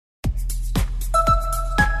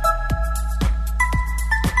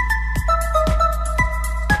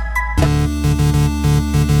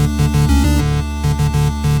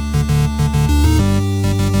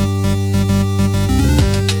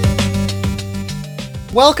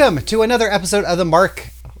Welcome to another episode of the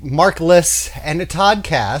Markless and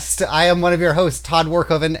Toddcast. I am one of your hosts, Todd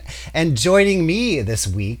Workhoven, and joining me this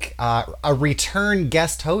week, a return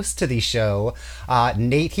guest host to the show,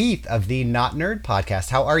 Nate Heath of the Not Nerd podcast.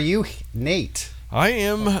 How are you, Nate? I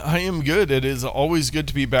am good. It is always good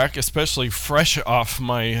to be back, especially fresh off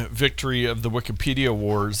my victory of the Wikipedia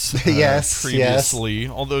Wars previously.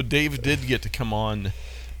 Yes. Although Dave did get to come on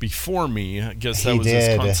before me. I guess that was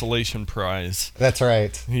his consolation prize. That's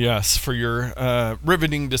right. Yes, for your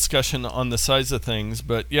riveting discussion on the size of things.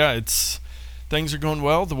 But yeah, things are going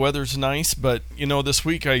well. The weather's nice. But, this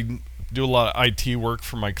week I do a lot of IT work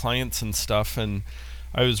for my clients and stuff, and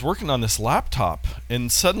I was working on this laptop,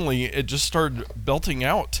 and suddenly it just started belting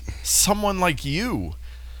out, "Someone like you."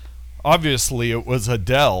 Obviously, it was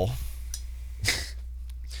Adele.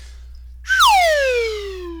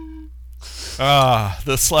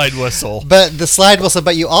 The slide whistle.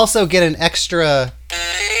 But you also get an extra...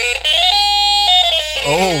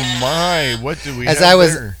 Oh my, what do we have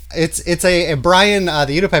there? It's a Brian, the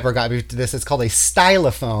Unipiper got me to this. It's called a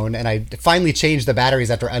stylophone, and I finally changed the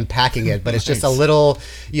batteries after unpacking it, but it's just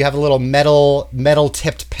you have a little metal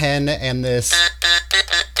tipped pen and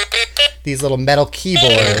these little metal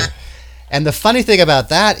keyboard. And the funny thing about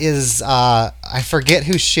that is, I forget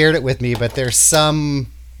who shared it with me, but there's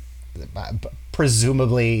some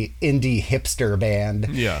presumably indie hipster band,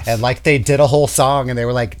 yes, and they did a whole song, and they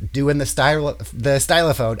were doing the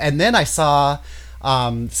stylophone, and then I saw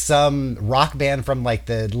some rock band from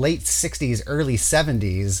the late 60s, early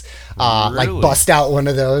 70s, really? Bust out one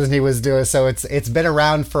of those, and he was doing, so it's been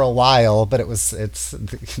around for a while, but the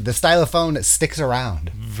stylophone sticks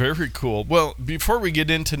around. Very cool. Well, before we get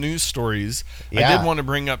into news stories, I did want to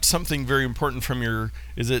bring up something very important from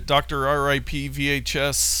is it Dr. R.I.P.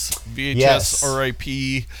 VHS yes.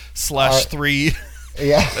 R.I.P. /3.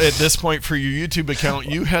 Yeah. At this point for your YouTube account,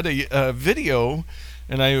 you had a video,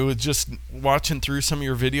 and I was just watching through some of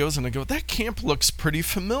your videos, and I go, that camp looks pretty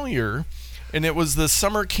familiar. And it was the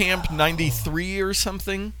Summer Camp 93 or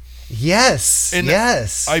something. Yes, and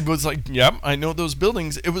yes. I was like, yep, I know those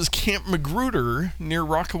buildings. It was Camp Magruder near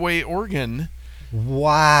Rockaway, Oregon.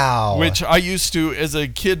 Wow. Which I used to, as a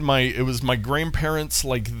kid, it was my grandparents,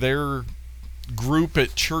 their group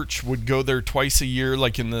at church would go there twice a year,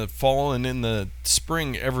 in the fall and in the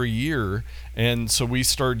spring every year. And so we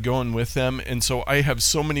started going with them, and so I have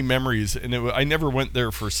so many memories. And I never went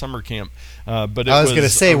there for summer camp, but I was going to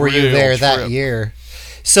say, were you there that year?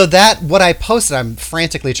 So what I posted, I'm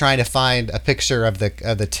frantically trying to find a picture of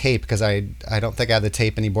the tape, because I don't think I have the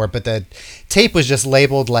tape anymore. But the tape was just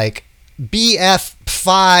labeled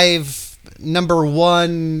BF5 number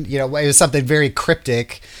 1. It was something very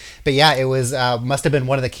cryptic. But yeah, it was must have been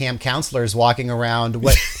one of the camp counselors walking around.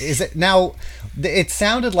 What is it now? It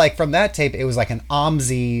sounded like from that tape it was an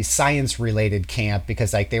OMSI science related camp,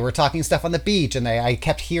 because they were talking stuff on the beach, and I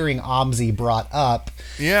kept hearing OMSI brought up.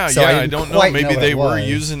 Yeah, so I don't know. Maybe they were was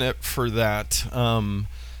using it for that.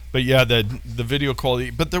 But yeah, the video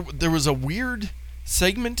quality. But there was a weird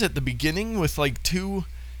segment at the beginning with two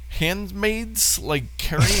handmaids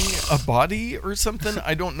carrying a body or something.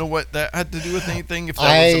 I don't know what that had to do with anything, if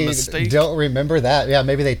that was a mistake. I don't remember that. Yeah,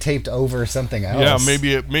 maybe they taped over something else.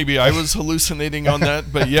 Yeah, maybe I was hallucinating on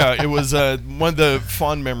that. But yeah, it was one of the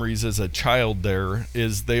fond memories as a child there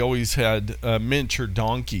is they always had miniature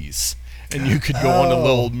donkeys, and you could go on a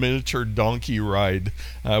little miniature donkey ride,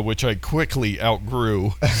 which I quickly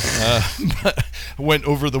outgrew. But went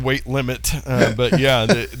over the weight limit. But yeah,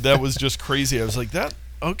 that was just crazy. I was like,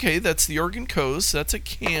 okay, that's the Oregon Coast. That's a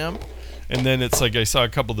camp. And then it's I saw a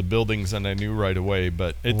couple of the buildings, and I knew right away.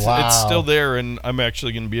 But it's still there, and I'm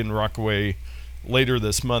actually going to be in Rockaway later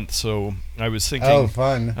this month. So I was thinking,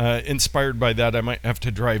 fun. Inspired by that, I might have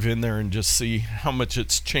to drive in there and just see how much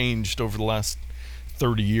it's changed over the last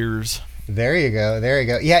 30 years. There you go.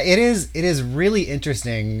 Yeah, it is really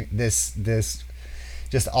interesting, this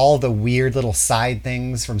just all the weird little side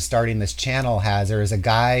things from starting this channel has. There is a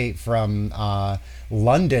guy from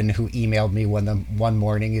London who emailed me one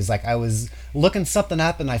morning. He's like, I was looking something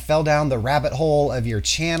up and I fell down the rabbit hole of your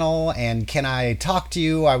channel, and can I talk to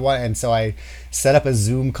you? And so I set up a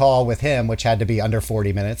Zoom call with him, which had to be under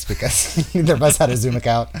 40 minutes because neither of us had a Zoom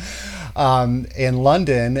account, in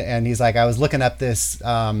London. And he's like, I was looking up this,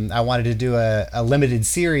 I wanted to do a limited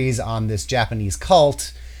series on this Japanese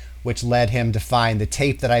cult, which led him to find the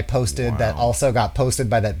tape that I posted that also got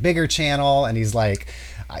posted by that bigger channel. And he's like,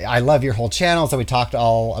 I love your whole channel. So we talked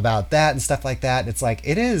all about that and stuff like that. It's like,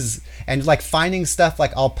 it is. And like finding stuff,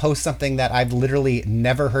 like I'll post something that I've literally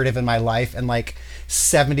never heard of in my life. And like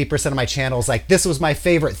 70% of my channel is like, this was my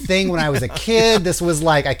favorite thing when I was a kid. This was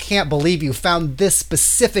like, I can't believe you found this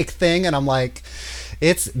specific thing. And I'm like,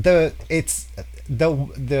 it's the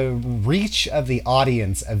reach of the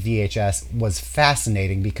audience of VHS was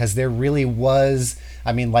fascinating, because there really was,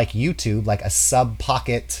 I mean, like YouTube, like a sub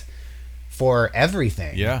pocket for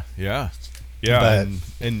everything. Yeah. But,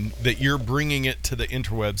 and that you're bringing it to the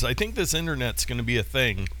interwebs. I think this internet's going to be a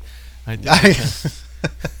thing. I think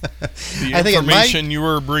the information you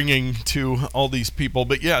were bringing to all these people,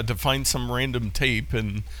 but yeah, to find some random tape,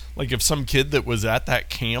 and like if some kid that was at that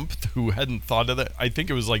camp who hadn't thought of that, I think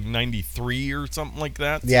it was like 93 or something like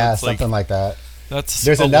that. So yeah, something like that.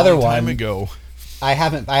 There's another long time one ago. I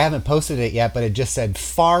haven't posted it yet, but it just said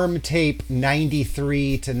farm tape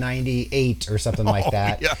 93 to 98 or something like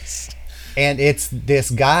that. Yes. And it's this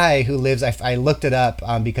guy who lives, I looked it up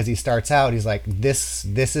because he starts out, he's like, this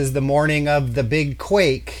is the morning of the big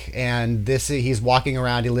quake, and he's walking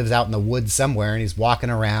around, he lives out in the woods somewhere, and he's walking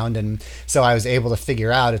around, and so I was able to figure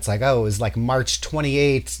out, it's like, oh, it was like March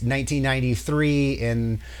 28th, 1993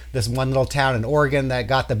 in this one little town in Oregon that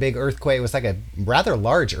got the big earthquake. It was like a rather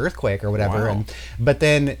large earthquake or whatever. Wow. But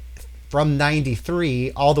then from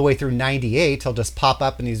 93 all the way through 98, he'll just pop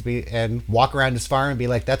up and walk around his farm and be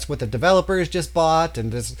like, that's what the developers just bought.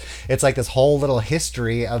 And it's like this whole little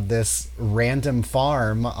history of this random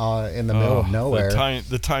farm in the middle of nowhere.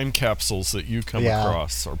 The time capsules that you come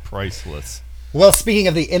across are priceless. Well, speaking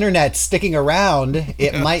of the internet sticking around, it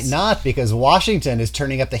Yes. might not, because Washington is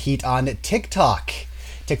turning up the heat on TikTok.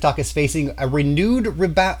 TikTok is facing a renewed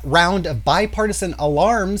round of bipartisan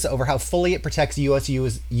alarms over how fully it protects U.S.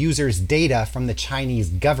 users' data from the Chinese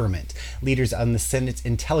government. Leaders on the Senate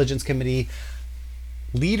Intelligence Committee,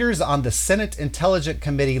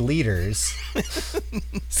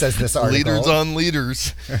 says this article. Leaders on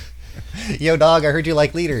leaders. Yo, dog, I heard you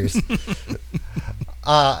like leaders.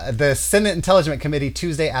 The Senate Intelligence Committee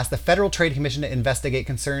Tuesday asked the Federal Trade Commission to investigate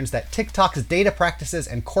concerns that TikTok's data practices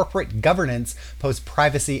and corporate governance pose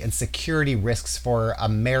privacy and security risks for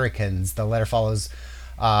Americans. The letter follows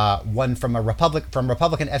one from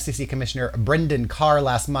Republican FCC Commissioner Brendan Carr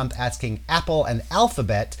last month, asking Apple and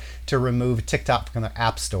Alphabet to remove TikTok from their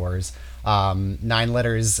app stores. 9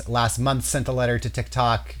 Letters last month sent a letter to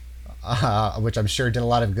TikTok, which I'm sure did a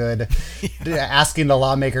lot of good, asking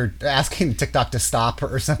TikTok to stop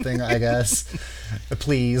or something, I guess.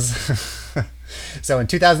 Please. So in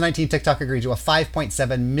 2019, TikTok agreed to a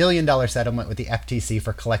 $5.7 million settlement with the FTC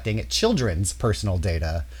for collecting children's personal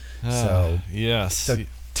data. Yes. So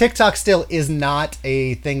TikTok still is not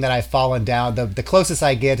a thing that I've fallen down. The closest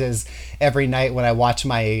I get is every night when I watch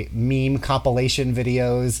my meme compilation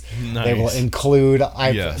videos. Nice. They will include,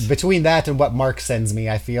 Yes. between that and what Mark sends me,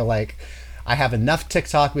 I feel like I have enough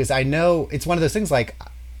TikTok, because I know it's one of those things, like,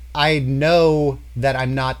 I know that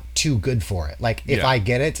I'm not too good for it. Like, if I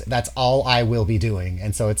get it, that's all I will be doing.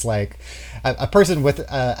 And so it's like a person with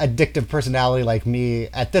addictive personality like me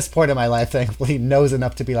at this point in my life, thankfully, knows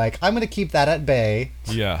enough to be like, I'm going to keep that at bay.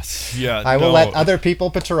 Yes. Yeah. I will let other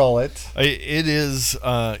people patrol it. It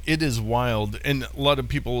is wild. And a lot of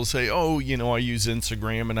people will say, oh, I use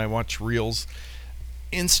Instagram and I watch Reels.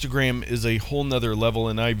 Instagram is a whole nother level,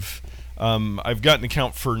 and I've got an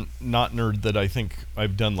account for Not Nerd that I think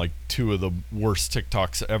I've done like 2 of the worst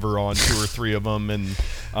TikToks ever on, 2 or 3 of them, and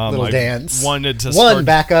little I've dance. Wanted to one start.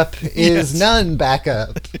 backup is none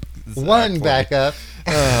backup. Exactly. One backup.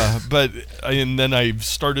 And then I've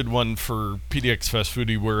started one for PDX Fast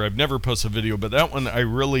Foodie where I've never posted a video, but that one I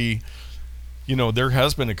really, there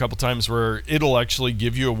has been a couple times where it'll actually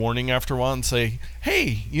give you a warning after a while and say,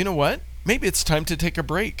 hey, you know what? Maybe it's time to take a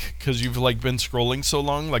break because you've been scrolling so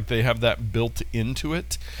long. Like, they have that built into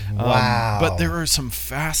it. Wow. But there are some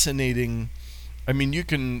fascinating. I mean, you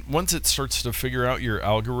can, once it starts to figure out your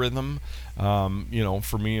algorithm.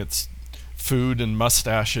 For me, it's food and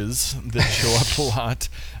mustaches that show up a lot.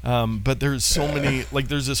 But there's so many. Like,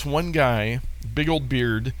 there's this one guy, big old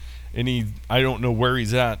beard, and I don't know where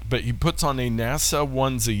he's at, but he puts on a NASA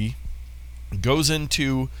onesie, goes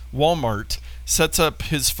into Walmart, sets up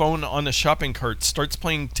his phone on a shopping cart, starts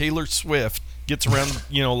playing Taylor Swift, gets around,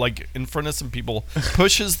 in front of some people,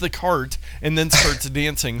 pushes the cart, and then starts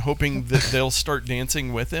dancing, hoping that they'll start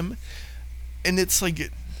dancing with him. And it's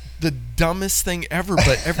like the dumbest thing ever,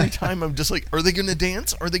 but every time I'm just like, are they going to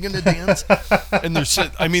dance? Are they going to dance? And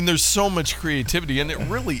there's so much creativity, and it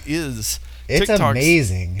really is. It's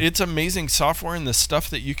amazing. It's amazing software and the stuff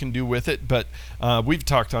that you can do with it. But we've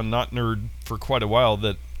talked on Not Nerd for quite a while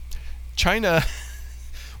that China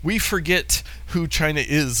we forget who China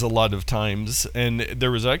is a lot of times. And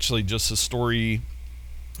there was actually just a story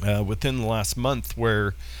within the last month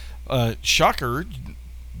where, shocker,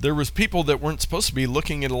 there was people that weren't supposed to be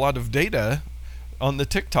looking at a lot of data on the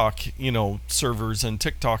TikTok, servers and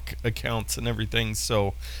TikTok accounts and everything.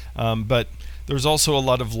 So, but there's also a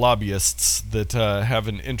lot of lobbyists that have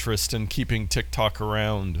an interest in keeping TikTok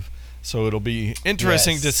around. So it'll be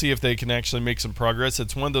interesting to see if they can actually make some progress.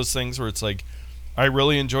 It's one of those things where it's like, I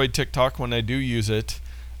really enjoyed TikTok when I do use it,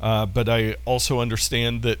 but I also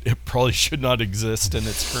understand that it probably should not exist in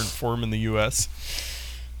its current form in the U.S.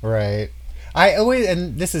 Right. I always,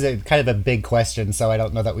 and this is a kind of a big question, so I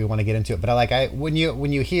don't know that we want to get into it. But when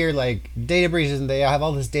you hear like data breaches and they have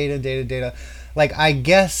all this data, like I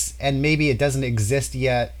guess, and maybe it doesn't exist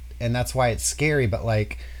yet, and that's why it's scary. But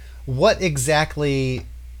like, what exactly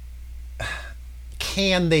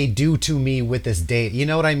can they do to me with this data? You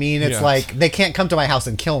know what I mean? It's like they can't come to my house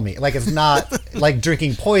and kill me. Like it's not like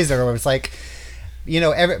drinking poison, or it's like,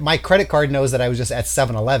 my credit card knows that I was just at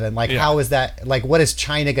 7-Eleven. Like, how is that? Like, what is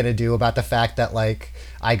China going to do about the fact that, like,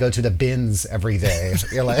 I go to the bins every day?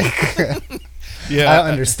 You're like, I don't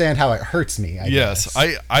understand how it hurts me. I guess.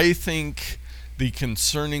 I think the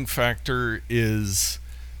concerning factor is,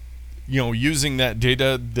 using that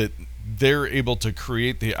data that they're able to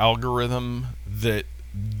create the algorithm that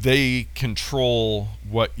they control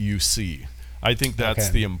what you see. I think that's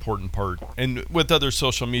the important part. And with other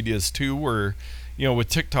social medias, too, where with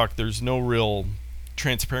TikTok, there's no real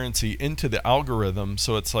transparency into the algorithm.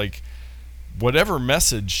 So it's like whatever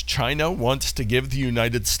message China wants to give the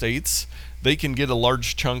United States, they can get a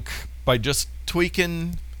large chunk by just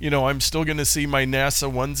tweaking. I'm still going to see my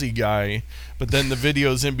NASA onesie guy, but then the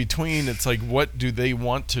videos in between, it's like, what do they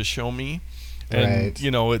want to show me? And,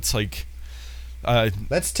 it's like...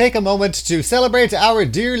 let's take a moment to celebrate our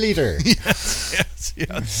dear leader.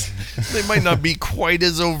 Yes. They might not be quite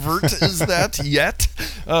as overt as that yet.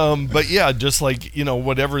 But yeah, just like,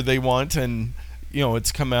 whatever they want. And,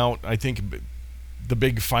 it's come out, I think the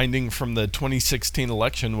big finding from the 2016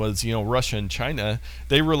 election was, Russia and China,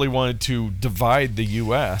 they really wanted to divide the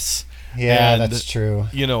U.S. Yeah, and, that's true.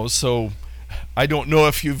 So I don't know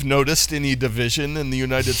if you've noticed any division in the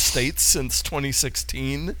United States since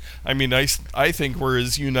 2016. I mean, I think we're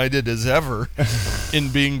as united as ever in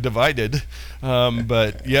being divided.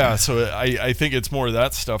 But yeah, so I think it's more of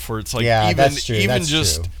that stuff where it's like, even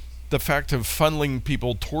just the fact of funneling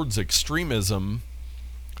people towards extremism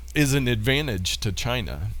is an advantage to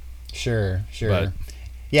China. Sure. But,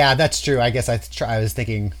 yeah, that's true. I guess I was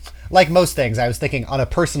thinking, like most things, I was thinking on a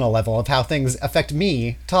personal level of how things affect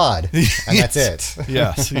me, Todd, and that's it.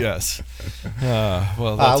 Yes.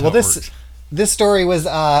 Well, that's how it works. This story was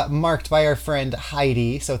marked by our friend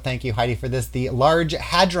Heidi, so thank you, Heidi, for this. The Large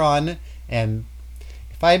Hadron, and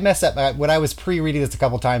if I mess up, when I was pre-reading this a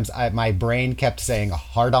couple times, my brain kept saying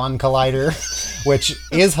Hard-On Collider, which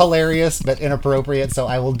is hilarious but inappropriate, so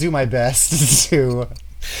I will do my best to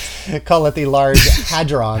call it the Large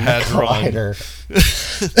Hadron Collider.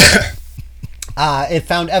 It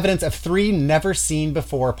found evidence of 3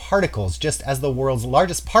 never-seen-before particles, just as the world's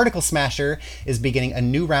largest particle smasher is beginning a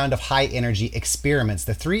new round of high-energy experiments.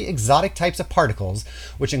 The 3 exotic types of particles,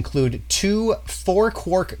 which include 2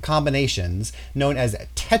 4-quark combinations known as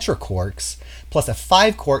tetraquarks, plus a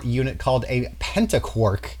 5-quark unit called a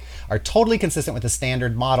pentaquark, are totally consistent with the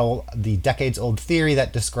Standard Model, the decades-old theory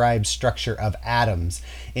that describes structure of atoms.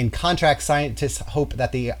 In contrast, scientists hope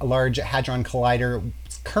that the Large Hadron Collider's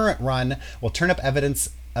current run will turn up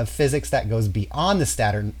evidence of physics that goes beyond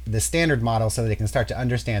the Standard Model so they can start to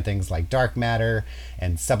understand things like dark matter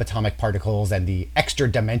and subatomic particles and the extra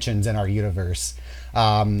dimensions in our universe.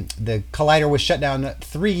 The collider was shut down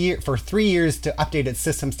for 3 years to update its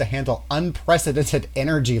systems to handle unprecedented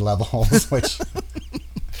energy levels, which...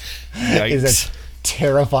 is a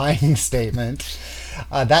terrifying statement.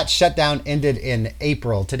 That shutdown ended in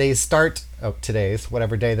April. Today's,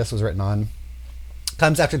 whatever day this was written on,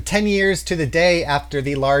 comes after 10 years to the day after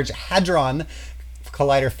the Large Hadron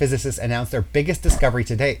Collider physicists announced their biggest discovery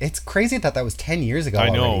to date. It's crazy that was 10 years ago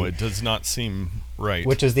already. I know, it does not seem right.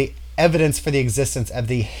 Which is the evidence for the existence of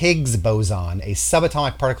the Higgs boson, a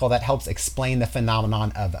subatomic particle that helps explain the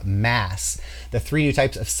phenomenon of mass. The 3 new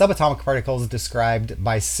types of subatomic particles described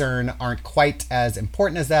by CERN aren't quite as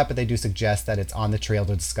important as that, but they do suggest that it's on the trail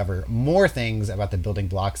to discover more things about the building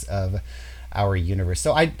blocks of our universe.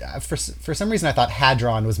 So for some reason I thought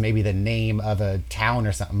Hadron was maybe the name of a town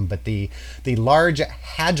or something, but the Large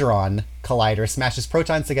Hadron Collider smashes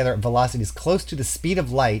protons together at velocities close to the speed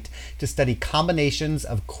of light to study combinations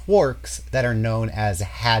of quarks that are known as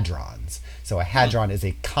hadrons. So a hadron is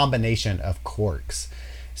a combination of quarks.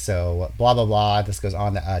 So blah blah blah. This goes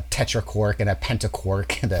on a tetraquark and a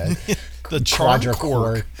pentaquark and a The charm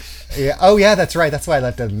quark. Yeah. Oh yeah, that's right. That's why I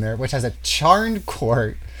left it in there. Which has a charmed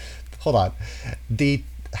quark. Hold on.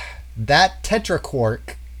 That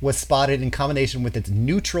tetraquark was spotted in combination with its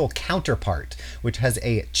neutral counterpart, which has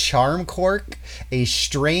a charm quark, a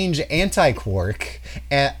strange anti-quark,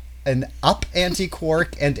 an up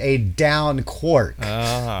anti-quark, and a down quark.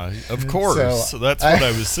 Ah, of course. So that's what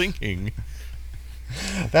I was thinking.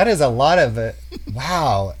 That is a lot of it.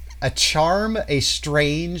 Wow. A charm, a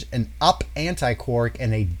strange, an up anti-quark,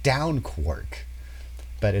 and a down quark.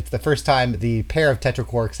 But it's the first time the pair of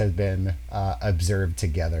tetraquarks has been observed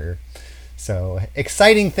together. So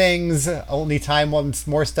exciting things. Only time once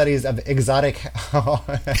more studies of exotic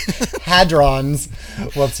hadrons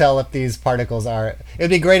will tell if these particles are. It would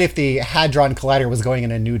be great if the hadron collider was going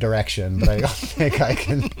in a new direction, but I don't think I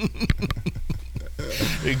can.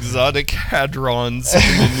 Exotic hadrons in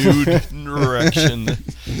a new direction.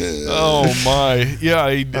 Oh my! Yeah,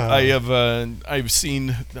 I have. I've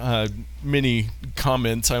seen many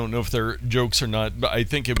comments. I don't know if they're jokes or not, but I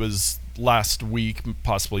think it was last week,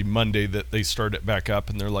 possibly Monday, that they started back up,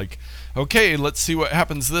 and they're like, okay, let's see what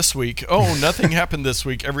happens this week. Oh, nothing happened this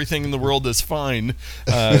week. Everything in the world is fine.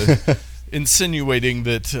 Insinuating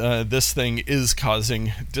that this thing is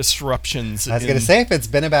causing disruptions. I was going to say, if it's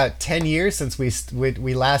been about 10 years since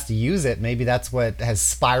we last used it, maybe that's what has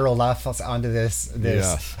spiraled off us onto this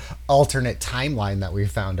alternate timeline that we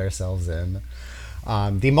found ourselves in.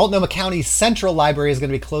 The Multnomah County Central Library is going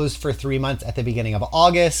to be closed for 3 months at the beginning of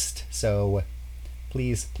August, so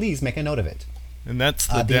please make a note of it. And that's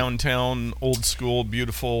the downtown, old school,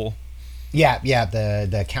 beautiful... Yeah,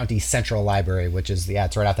 the County Central Library, which is,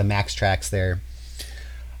 it's right off the Max tracks there.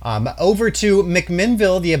 Over to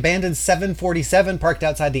McMinnville, the abandoned 747 parked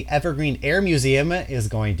outside the Evergreen Air Museum is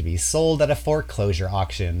going to be sold at a foreclosure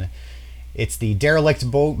auction. It's the derelict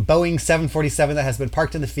Boeing 747 that has been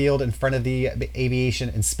parked in the field in front of the Aviation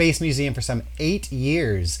and Space Museum for some 8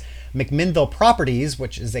 years. McMinnville Properties,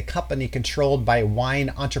 which is a company controlled by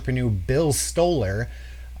wine entrepreneur Bill Stoller,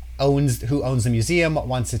 who owns the museum,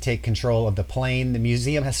 wants to take control of the plane. The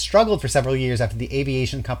museum has struggled for several years after the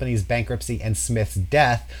aviation company's bankruptcy and Smith's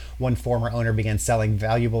death. One former owner began selling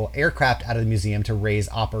valuable aircraft out of the museum to raise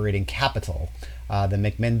operating capital. The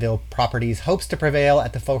McMinnville Properties hopes to prevail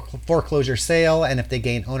at the foreclosure sale, and if they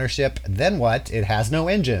gain ownership, then what? It has no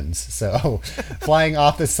engines. So flying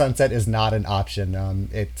off the sunset is not an option.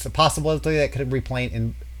 It's a possibility that could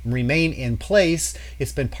remain in place.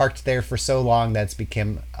 It's been parked there for so long that it's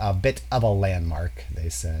become a bit of a landmark, they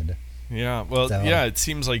said. Yeah, well, it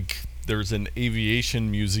seems like there's an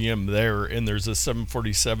aviation museum there, and there's a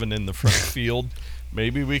 747 in the front field.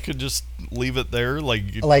 Maybe we could just leave it there,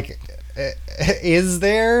 is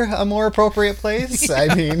there a more appropriate place? Yeah.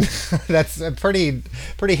 I mean, that's a pretty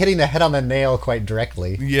hitting the head on the nail quite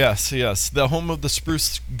directly. Yes. The home of the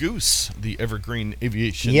Spruce Goose, the Evergreen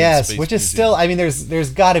Aviation. Yes, Space which is Museum. still. I mean,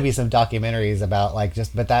 there's got to be some documentaries about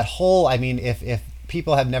but that whole. I mean, if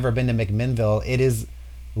people have never been to McMinnville, it is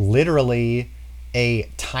literally a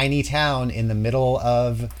tiny town in the middle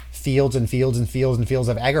of fields and fields and fields and fields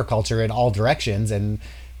of agriculture in all directions, and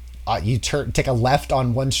you take a left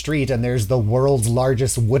on one street and there's the world's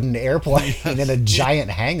largest wooden airplane in a giant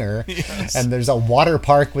hangar. Yes. And there's a water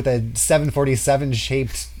park with a 747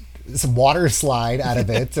 shaped water slide out of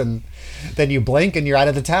it, and then you blink and you're out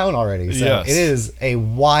of the town already. So It is a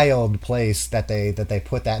wild place that they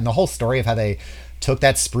put that, and the whole story of how they took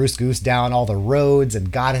that Spruce Goose down all the roads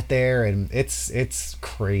and got it there, and it's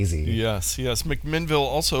crazy. Yes. McMinnville,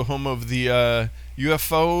 also home of the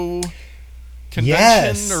UFO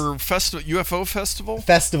convention or UFO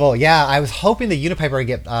festival. Yeah, I was hoping the Unipiper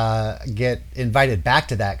would get invited back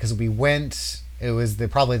to that, because we went. It was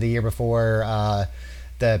probably the year before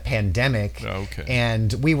the pandemic. Okay.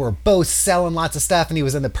 And we were both selling lots of stuff, and he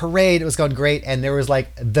was in the parade. It was going great, and there was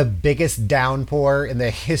the biggest downpour in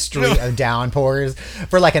the history of downpours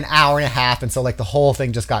for an hour and a half, and so the whole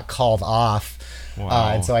thing just got called off. Wow.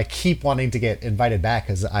 And so I keep wanting to get invited back,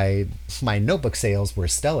 because my notebook sales were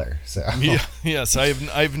stellar. So yes,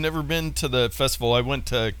 I've never been to the festival. I went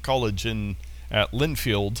to college at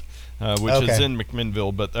Linfield, which is in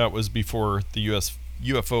McMinnville, but that was before the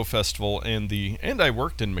UFO festival, and I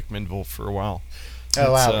worked in McMinnville for a while.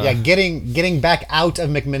 Oh wow! Yeah, getting back out of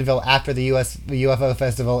McMinnville after the UFO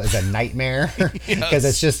festival is a nightmare, because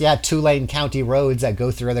it's just Tulane County roads that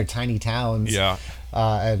go through other tiny towns. Yeah,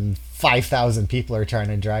 and 5,000 people are trying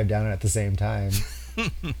to drive down it at the same time.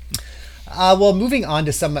 Well, moving on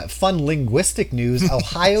to some fun linguistic news.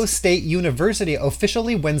 Ohio State University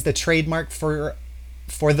officially wins the trademark for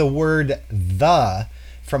the word "the"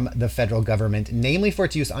 from the federal government, namely for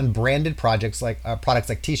its use on branded products like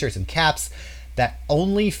T-shirts and caps that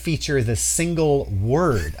only feature the single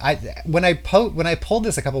word. When I pulled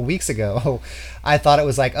this a couple weeks ago, I thought it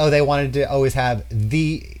was like, oh, they wanted to always have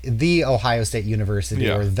the Ohio State University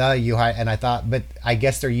or the Ohio, and I thought, but I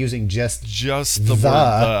guess they're using just the word the.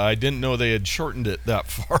 I didn't know they had shortened it that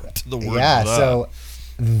far to the word yeah, the. So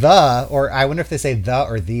or I wonder if they say the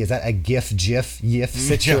or the. Is that a GIF, YIF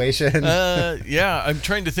situation? Yeah, I'm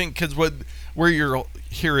trying to think because where you're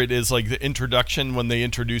hear it is like the introduction when they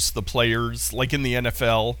introduce the players, like in the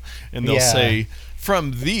NFL, and they'll say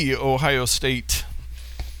from the Ohio State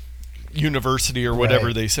University or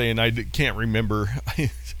whatever they say, and I can't remember.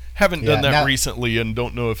 I haven't done that recently and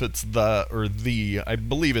don't know if it's the or the. I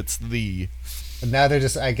believe it's the. Now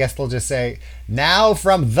I guess they'll just say, now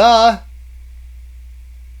from the.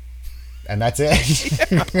 And that's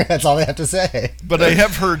it. Yeah. That's all they have to say. But I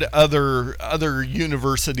have heard other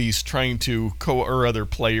universities trying to or other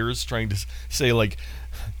players trying to say like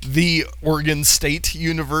the Oregon State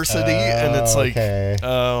University, and it's like,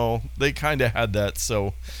 oh, they kind of had that.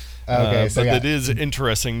 So, but it is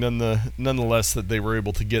interesting nonetheless that they were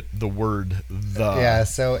able to get the word the. Yeah,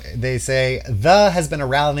 so they say the has been a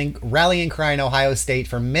rallying cry in Ohio State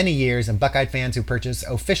for many years, and Buckeye fans who purchase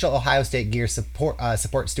official Ohio State gear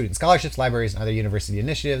support student scholarships, libraries, and other university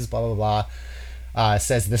initiatives. Blah blah blah.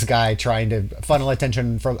 Says this guy trying to funnel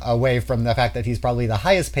attention away from the fact that he's probably the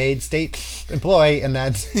highest paid state employee in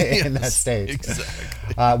that in that state.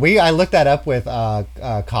 Exactly. I looked that up with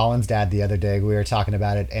Colin's dad the other day. We were talking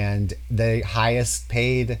about it, and the highest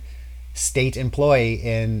paid state employee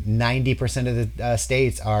in 90% of the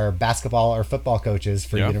states are basketball or football coaches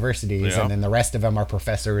for universities, and then the rest of them are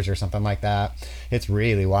professors or something like that. It's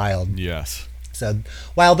really wild. Yes. So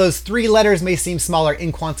while those three letters may seem smaller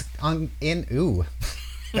let's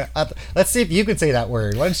see if you can say that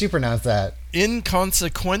word. Why don't you pronounce that?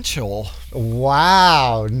 Inconsequential.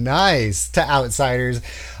 Wow, nice. To outsiders,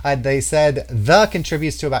 they said the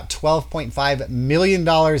contributes to about $12.5 million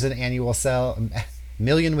in annual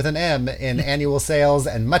million with an M in annual sales,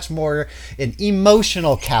 and much more in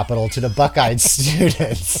emotional capital to the Buckeye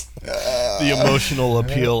students. The emotional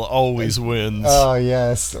appeal always wins. Oh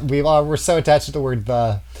yes, we're so attached to the word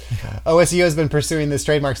the. OSU has been pursuing this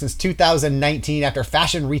trademark since 2019 after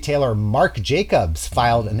fashion retailer Marc Jacobs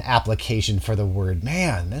filed an application for the word.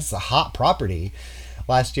 Man, this is a hot property.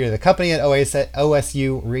 Last year, the company at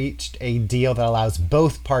OSU reached a deal that allows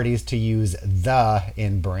both parties to use the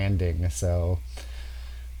in branding. So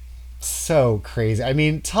crazy. I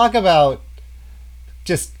mean, talk about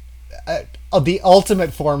just the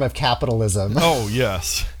ultimate form of capitalism. Oh,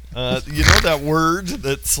 yes. You know that word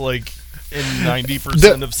that's like in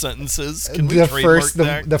 90% of sentences? Can we trademark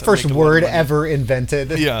that? The first word ever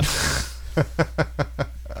invented. Yeah.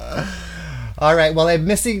 All right. Well, a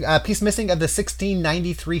piece missing of the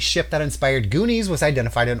 1693 ship that inspired Goonies was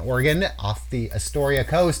identified in Oregon off the Astoria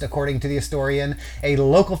coast. According to the Astorian, a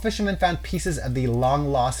local fisherman found pieces of the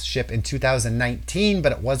long-lost ship in 2019,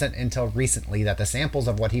 but it wasn't until recently that the samples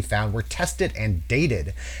of what he found were tested and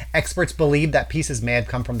dated. Experts believe that pieces may have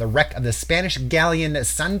come from the wreck of the Spanish galleon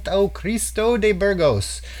Santo Cristo de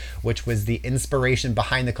Burgos, which was the inspiration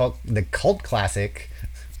behind the cult classic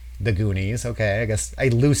The Goonies. Okay, I guess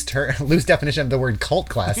a loose definition of the word cult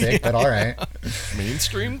classic, but all right.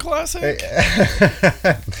 Mainstream classic?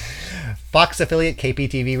 Fox affiliate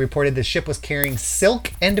KPTV reported the ship was carrying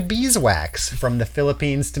silk and beeswax from the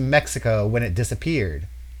Philippines to Mexico when it disappeared.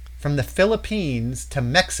 From the Philippines to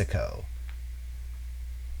Mexico.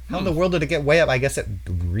 How in the world did it get way up? I guess it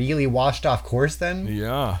really washed off course then?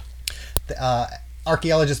 Yeah.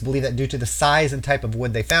 Archaeologists believe that due to the size and type of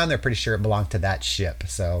wood they found, they're pretty sure it belonged to that ship.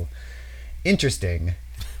 So, interesting.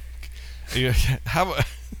 How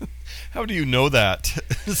do you know that?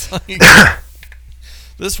 It's like,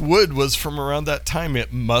 this wood was from around that time.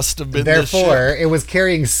 It must have been this ship. Therefore, it was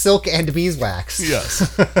carrying silk and beeswax.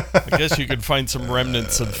 Yes. I guess you could find some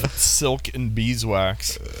remnants of silk and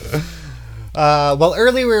beeswax. Well,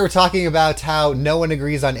 earlier we were talking about how no one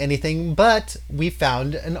agrees on anything, but we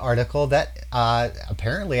found an article that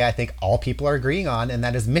apparently I think all people are agreeing on, and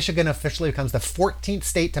that is Michigan officially becomes the 14th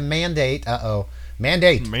state to mandate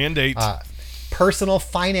personal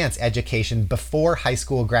finance education before high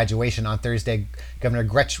school graduation. On Thursday, Governor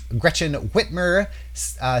Gretchen Whitmer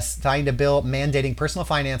signed a bill mandating personal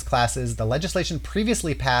finance classes. The legislation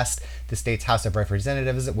previously passed the state's House of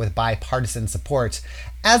Representatives with bipartisan support.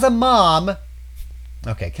 As a mom,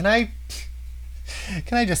 okay, can I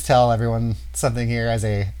just tell everyone something here as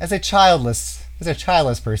a childless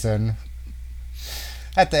person?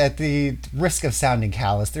 At the risk of sounding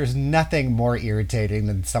callous, there's nothing more irritating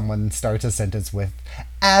than someone starts a sentence with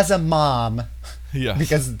 "as a mom," Yes.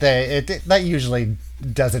 because that usually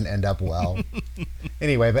doesn't end up well.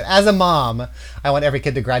 Anyway, but as a mom, I want every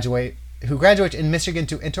kid who graduates in Michigan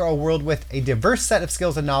to enter a world with a diverse set of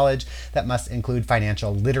skills and knowledge that must include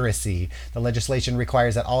financial literacy. The legislation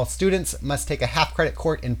requires that all students must take a half-credit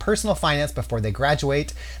course in personal finance before they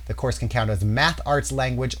graduate. The course can count as math, arts,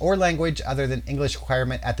 language, or language other than English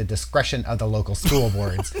requirement at the discretion of the local school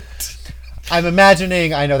boards. I'm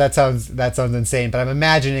imagining, I know that sounds insane, but I'm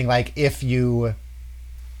imagining like if you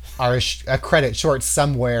are a credit short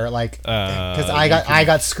somewhere, like because I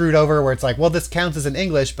got screwed over where it's like, well, this counts as an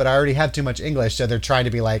English, but I already have too much English, so they're trying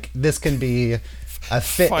to be like, this can be a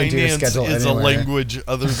fit Finance into your schedule is anywhere. a language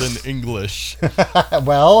other than English.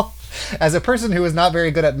 Well, as a person who is not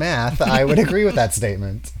very good at math, I would agree with that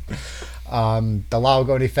statement. The law will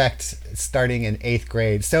go into effect starting in 8th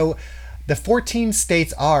grade. So the 14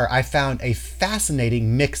 states I found a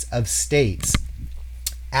fascinating mix of states.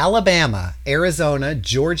 Alabama, Arizona,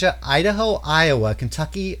 Georgia, Idaho, Iowa,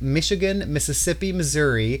 Kentucky, Michigan, Mississippi,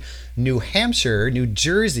 Missouri, New Hampshire, New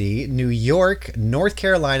Jersey, New York, North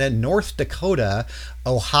Carolina, North Dakota,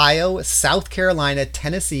 Ohio, South Carolina,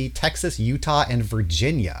 Tennessee, Texas, Utah, and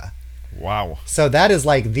Virginia. Wow. So that is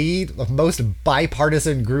like the most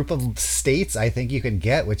bipartisan group of states I think you can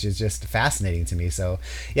get, which is just fascinating to me. So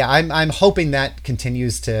yeah, I'm hoping that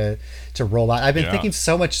continues to roll out. I've been thinking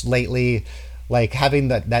so much lately, like having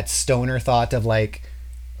that stoner thought of like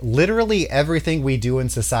literally everything we do in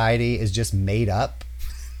society is just made up.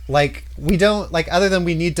 Like we don't, like, other than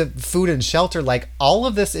we need to food and shelter, like all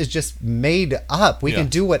of this is just made up. We can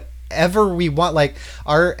do whatever we want. Like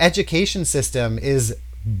our education system is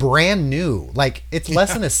brand new. Like it's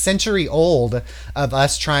less than a century old of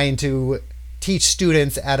us trying to teach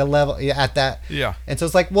students at a level at that. Yeah. And so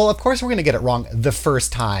it's like, well, of course we're going to get it wrong the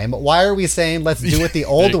first time. Why are we saying let's do it the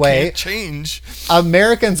old way? Can't change.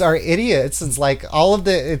 Americans are idiots. It's like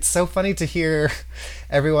it's so funny to hear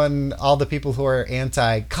everyone, all the people who are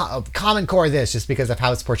anti Common Core this just because of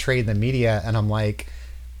how it's portrayed in the media. And I'm like,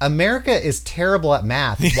 America is terrible at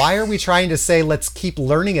math. Why are we trying to say let's keep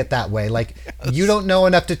learning it that way? Like you don't know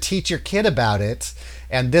enough to teach your kid about it.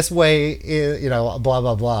 And this way, blah,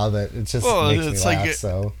 blah, blah, but it just makes me laugh. Like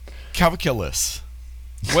so, calculus.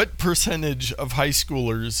 What percentage of high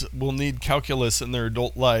schoolers will need calculus in their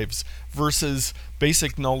adult lives versus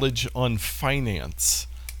basic knowledge on finance?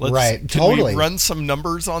 Can we run some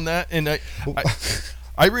numbers on that? And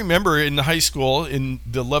I remember in high school, in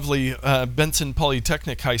the lovely Benson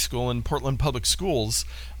Polytechnic High School in Portland Public Schools,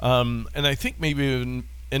 and I think maybe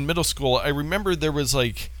in middle school, I remember there was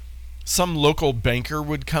like some local banker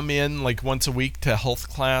would come in like once a week to health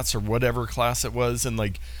class or whatever class it was, and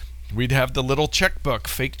like we'd have the little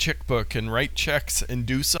fake checkbook, and write checks and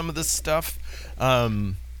do some of this stuff.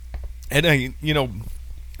 And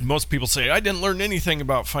most people say I didn't learn anything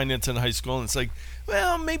about finance in high school, and it's like,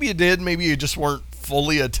 well, maybe you did, maybe you just weren't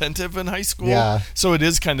fully attentive in high school. Yeah. So it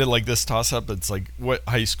is kind of like this toss up. It's like what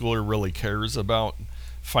high schooler really cares about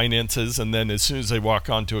finances, and then as soon as they walk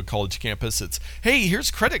onto a college campus, it's, hey,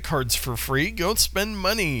 here's credit cards for free, go spend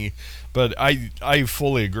money. But I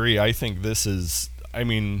fully agree. I think this is, I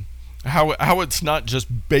mean, how it's not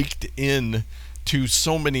just baked in to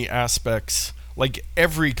so many aspects. Like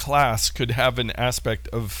every class could have an aspect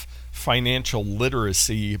of financial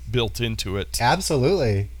literacy built into it.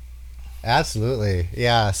 Absolutely.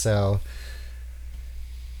 Yeah, so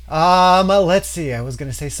let's see. I was going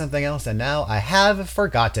to say something else, and now I have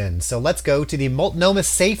forgotten. So let's go to the Multnomah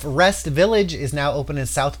Safe Rest Village is now open in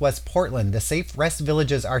Southwest Portland. The Safe Rest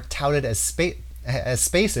Villages are touted as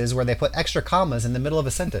spaces where they put extra commas in the middle of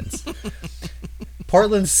a sentence.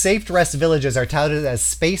 Portland's Safe Rest Villages are touted as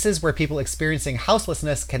spaces where people experiencing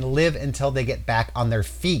houselessness can live until they get back on their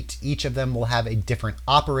feet. Each of them will have a different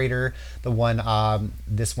operator.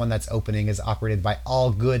 This one that's opening is operated by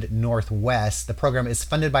All Good Northwest. The program is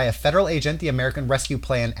funded by a federal agent, the American Rescue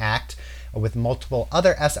Plan Act, with multiple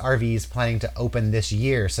other SRVs planning to open this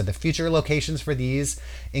year. So the future locations for these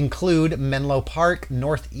include Menlo Park,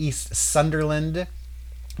 Northeast Sunderland,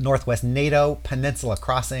 Northwest Nato, Peninsula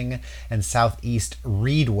Crossing, and Southeast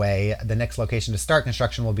Reedway. The next location to start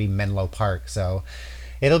construction will be Menlo Park. So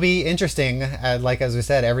it'll be interesting. Like as we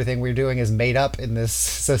said, everything we're doing is made up in this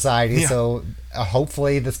society. Yeah. So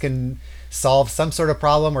hopefully this can solve some sort of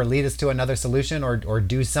problem or lead us to another solution or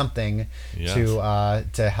do something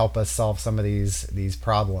to help us solve some of these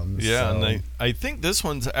problems. Yeah, so. And I think this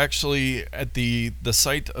one's actually at the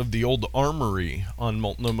site of the old armory on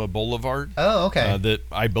Multnomah Boulevard. Oh, okay. That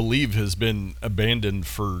I believe has been abandoned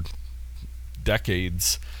for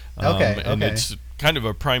decades. And Okay. it's kind of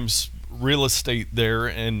a prime real estate there.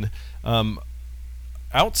 And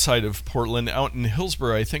outside of Portland, out in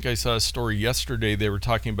Hillsborough, I think I saw a story yesterday. They were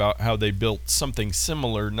talking about how they built something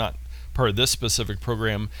similar, not part of this specific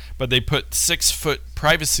program, but they put 6-foot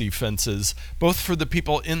privacy fences, both for the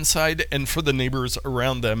people inside and for the neighbors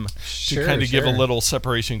around them, to kind of give a little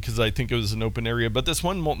separation, because I think it was an open area. But this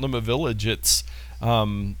one Multnomah Village, it's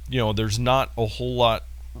there's not a whole lot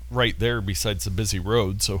right there besides the busy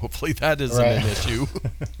road, so hopefully that isn't an issue.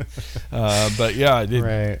 But yeah,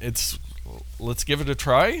 it's let's give it a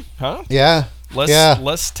try, huh? Yeah.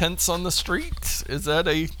 Less tents on the street. Is that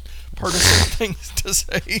a partisan thing to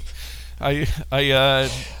say?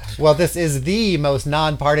 Well, this is the most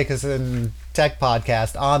non-partisan tech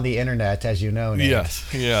podcast on the internet, as you know, Nate.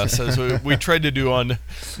 Yes. As we tried to do on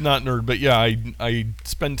Not Nerd, but yeah, I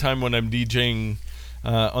spend time when I'm DJing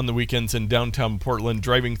on the weekends in downtown Portland,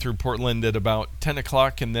 driving through Portland at about 10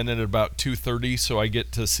 o'clock and then at about 2:30, so I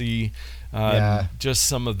get to see just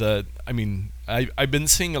some of the, I've been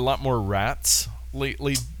seeing a lot more rats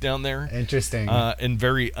lately down there. Interesting. And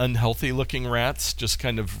very unhealthy looking rats, just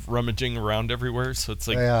kind of rummaging around everywhere. So it's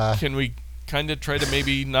like, can we kind of try to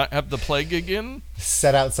maybe not have the plague again?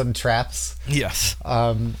 Set out some traps. Yes.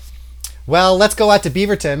 Well, let's go out to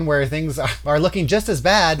Beaverton, where things are looking just as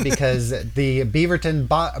bad, because the Beaverton,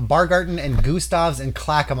 Bargarten, and Gustav's in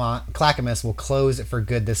Clackamas will close for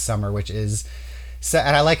good this summer, which is...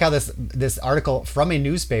 And I like how this article from a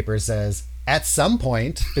newspaper says, at some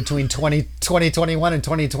point between 2021 and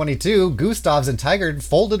 2022, Gustav's and Tigard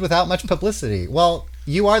folded without much publicity. Well,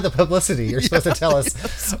 you are the publicity. You're supposed to tell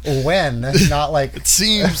us when, not like... It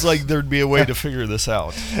seems like there'd be a way to figure this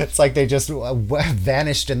out. It's like they just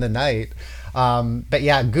vanished in the night. But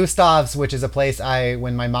yeah, Gustav's, which is a place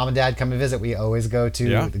when my mom and dad come and visit, we always go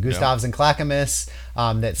to. The Gustav's in Clackamas,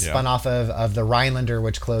 that spun off of the Rhinelander,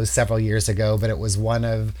 which closed several years ago, but it was one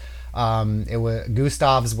of...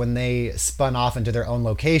 Gustav's, when they spun off into their own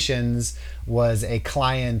locations, was an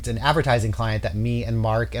advertising client that me and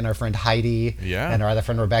Mark and our friend Heidi and our other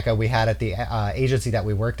friend Rebecca, we had at the agency that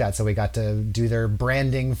we worked at. So we got to do their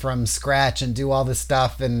branding from scratch and do all this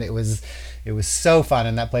stuff, and it was so fun,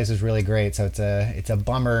 and that place was really great. So it's a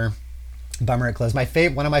bummer it closed.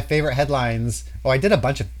 One of my favorite headlines. I did a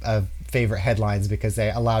bunch of favorite headlines because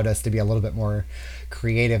they allowed us to be a little bit more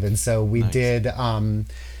creative, and so we did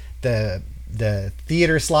the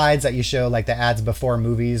theater slides that you show, like the ads before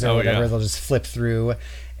movies or whatever. They'll just flip through,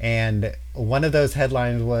 and one of those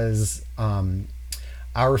headlines was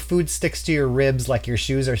our food sticks to your ribs like your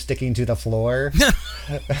shoes are sticking to the floor.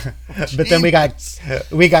 But then we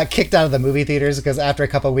got kicked out of the movie theaters because after a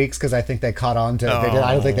couple of weeks, because I think they caught on to it.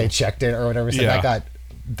 I don't think they checked it or whatever, so that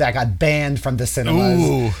got banned from the cinemas.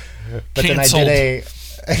 Ooh, but canceled. Then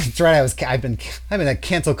that's right. I've been a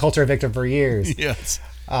cancel culture victim for years. Yes.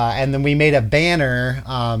 And then we made a banner,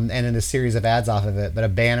 and then a series of ads off of it, but a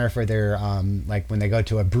banner for their, like when they go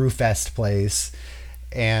to a Brewfest place,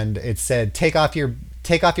 and it said, take off your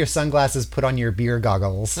sunglasses, put on your beer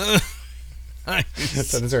goggles. Nice.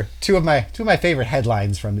 So those are two of my favorite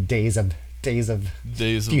headlines from days of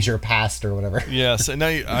future past or whatever. Yes, and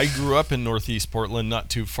I grew up in Northeast Portland, not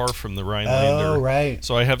too far from the Rhinelander. Oh, right.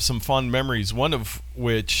 So I have some fond memories, one of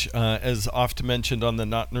which, as oft mentioned on the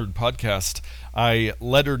Not Nerd podcast, I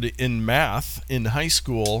lettered in math in high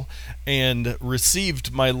school and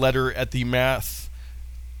received my letter at the math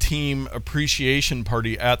team appreciation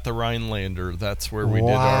party at the Rhinelander. That's where we did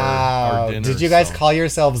our dinner. Did you guys call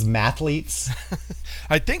yourselves mathletes?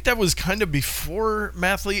 I think that was kind of before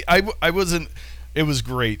mathlete. I wasn't. It was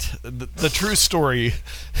great. The true story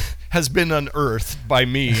has been unearthed by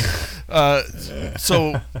me.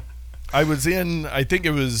 So I was in, I think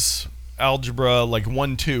it was algebra like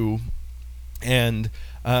 1-2, and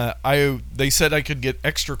they said I could get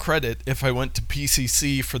extra credit if I went to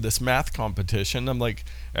PCC for this math competition. I'm like,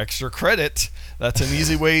 extra credit? That's an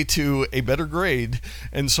easy way to a better grade.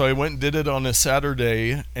 And so I went and did it on a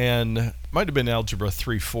Saturday, and might have been algebra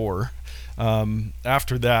 3-4.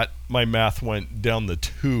 After that, my math went down the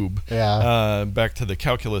tube. Back to the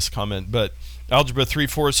calculus comment, but algebra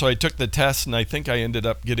 3-4. So I took the test, and I think I ended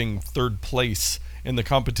up getting third place in the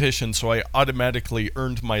competition, so I automatically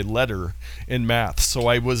earned my letter in math. So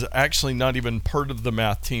I was actually not even part of the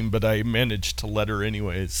math team, but I managed to letter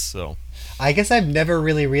anyways. So I guess I've never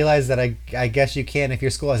really realized that. I guess you can, if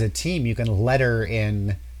your school has a team, you can letter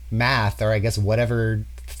in math, or I guess whatever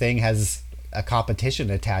thing has a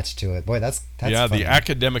competition attached to it. Boy, that's yeah, funny. The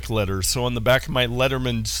academic letters. So on the back of my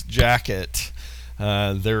letterman's jacket,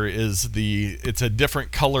 there is it's a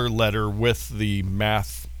different color letter with the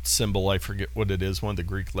math symbol. I forget what it is. One of the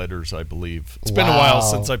Greek letters, I believe. It's been a while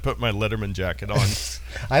since I put my Letterman jacket on.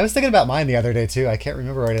 I was thinking about mine the other day too. I can't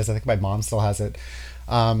remember what it is. I think my mom still has it.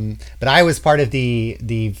 But I was part of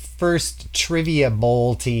the first trivia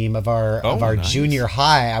bowl team of our nice. junior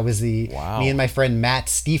high. I was me Wow. and my friend Matt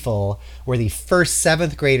Stiefel were the first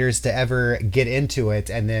seventh graders to ever get into it,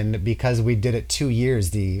 and then because we did it 2 years,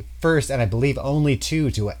 the first and I believe only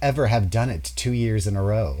two to ever have done it 2 years in a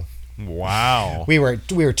row. Wow. We were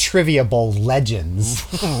trivia bowl legends.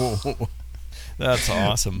 That's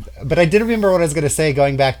awesome. But I did remember what I was going to say,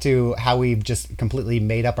 going back to how we've just completely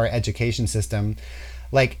made up our education system.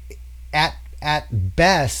 Like, at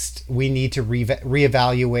best, we need to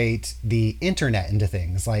reevaluate the internet into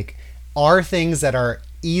things. Like, are things that are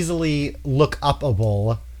easily look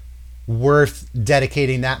upable worth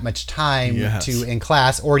dedicating that much time Yes. to in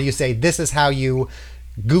class? Or do you say, this is how you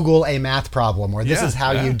Google a math problem, or this Yeah, is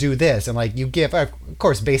how yeah. you do this, and like you give, of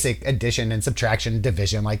course, basic addition and subtraction,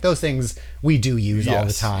 division, like those things we do use all the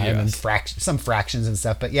Yes, time, and yes. some fractions and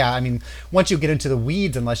stuff. But yeah, I mean, once you get into the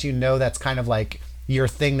weeds, unless you know that's kind of like your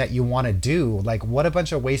thing that you want to do, like what a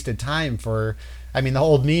bunch of wasted time for. I mean, the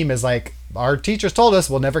old meme is like, our teachers told us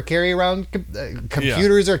we'll never carry around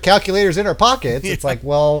computers or calculators in our pockets. It's like,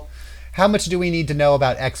 well, how much do we need to know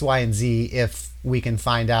about X, Y, and Z if we can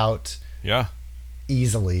find out Yeah.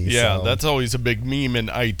 easily? Yeah, So, that's always a big meme in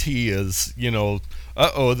IT is,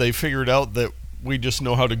 they figured out that we just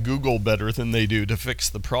know how to Google better than they do to fix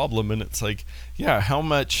the problem. And it's like, yeah, how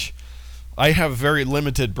much... I have very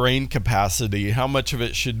limited brain capacity. How much of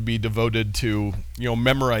it should be devoted to,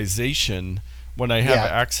 memorization when I have Yeah.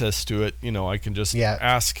 access to it? I can just Yeah.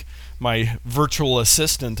 ask my virtual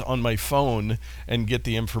assistant on my phone and get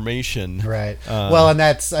the information. right. Well, and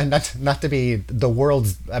that's not to be the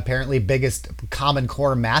world's apparently biggest Common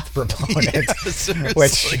Core math proponent, which,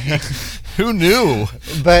 Seriously. Who knew?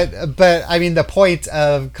 but I mean, the point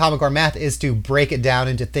of Common Core math is to break it down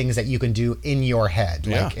into things that you can do in your head.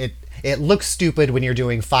 Like Yeah. it looks stupid when you're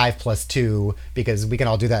doing 5 plus 2 because we can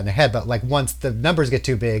all do that in the head, but like once the numbers get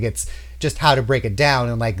too big, it's just how to break it down.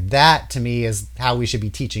 And like that to me is how we should be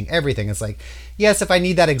teaching everything. It's like, yes, if I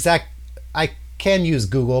need that exact, I can use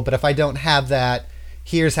Google, but if I don't have that,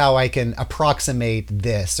 here's how I can approximate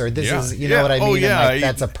this, or this Yeah. is, you know what I Oh, mean? yeah. And like,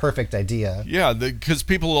 that's a perfect idea. Yeah, because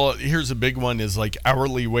here's a big one is like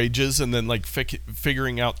hourly wages and then like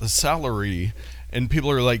figuring out the salary. And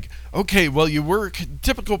people are like, okay, well,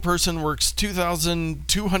 typical person works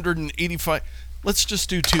 2,285. Let's just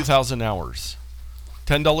do 2,000 hours.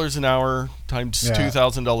 $10 an hour times Yeah.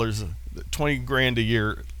 $2,000, 20 grand a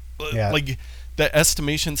year. Yeah. Like the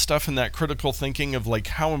estimation stuff and that critical thinking of like,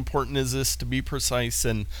 how important is this to be precise?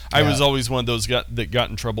 And I was Yeah. always one of those that got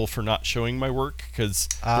in trouble for not showing my work because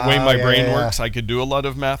the way my yeah, brain yeah. works, I could do a lot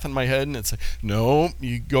of math in my head. And it's like, no,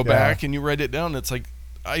 you go back and you write it down. It's like,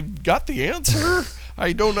 I got the answer.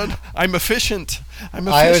 I'm efficient. I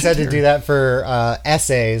always had to here. do that for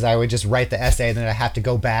essays. I would just write the essay, and then I have to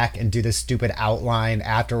go back and do the stupid outline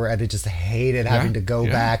afterward. I just hated having to go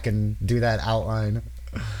back and do that outline.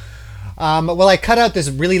 Well, I cut out this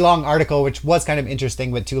really long article, which was kind of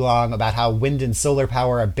interesting, but too long, about how wind and solar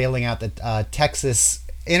power are bailing out the Texas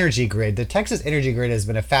energy grid. The Texas energy grid has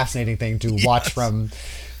been a fascinating thing to watch from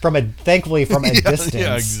thankfully from a distance.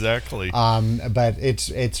 Yeah, exactly. But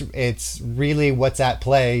it's really what's at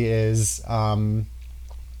play is I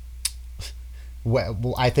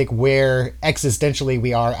think where existentially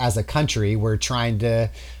we are as a country. We're trying to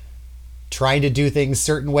do things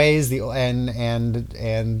certain ways,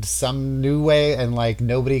 and some new way, and like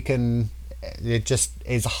nobody can. It just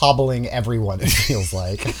is hobbling everyone. It feels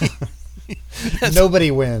like nobody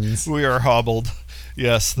wins. We are hobbled.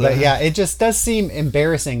 Yes. But yeah, it just does seem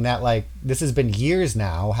embarrassing that like this has been years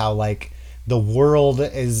now, how like the world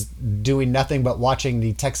is doing nothing but watching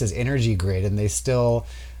the Texas energy grid, and they still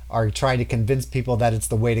are trying to convince people that it's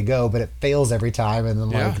the way to go, but it fails every time, and then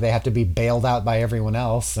like they have to be bailed out by everyone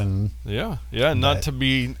else. And not to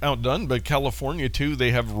be outdone, but California too,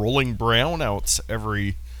 they have rolling brownouts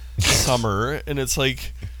every summer, and it's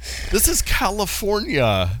like, this is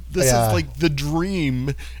California. This is like the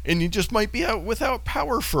dream, and you just might be out without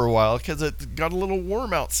power for a while because it got a little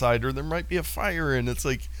warm outside, or there might be a fire, and it's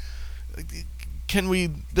like,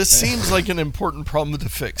 this seems like an important problem to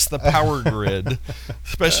fix, the power grid,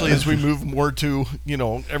 especially as we move more to,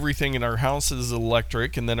 everything in our house is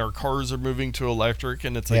electric, and then our cars are moving to electric,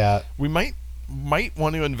 and it's like, we might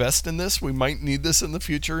want to invest in this. We might need this in the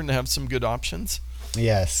future and have some good options.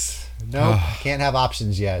 Yes. Nope. Can't have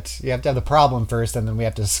options yet. You have to have the problem first, and then we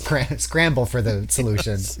have to scramble for the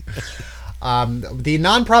solution. The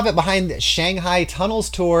nonprofit behind Shanghai Tunnels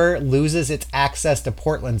Tour loses its access to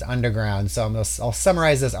Portland's underground. So I'll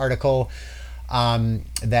summarize this article.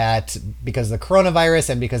 That because of the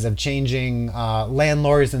coronavirus and because of changing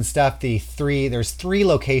landlords and stuff, there's three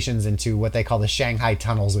locations into what they call the Shanghai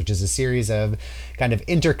Tunnels, which is a series of kind of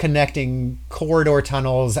interconnecting corridor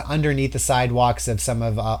tunnels underneath the sidewalks of some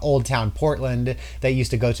of Old Town Portland. They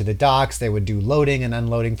used to go to the docks. They would do loading and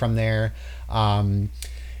unloading from there. And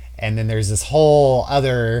then there's this whole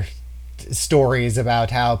other stories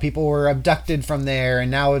about how people were abducted from there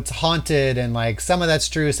and now it's haunted, and like some of that's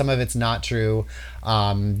true, some of it's not true.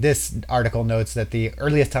 This article notes that the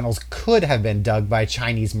earliest tunnels could have been dug by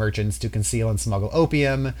Chinese merchants to conceal and smuggle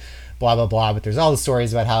opium, blah blah blah. But there's all the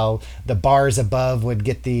stories about how the bars above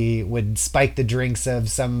would spike the drinks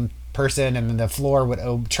of some person, and then the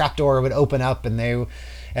trapdoor would open up, and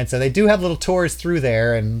so they do have little tours through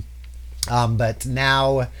there, and but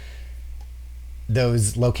now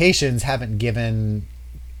those locations haven't given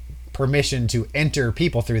permission to enter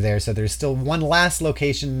people through there. So there's still one last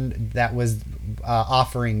location that was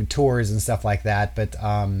offering tours and stuff like that, but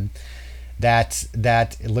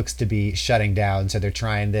that it looks to be shutting down. So they're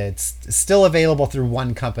it's still available through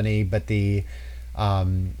one company, but the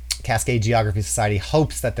Cascade Geography Society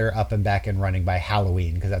hopes that they're up and back and running by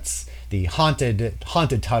Halloween, because that's the haunted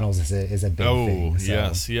tunnels is a big thing.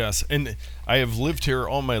 So. Yes. And I have lived here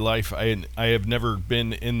all my life. I have never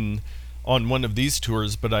been on one of these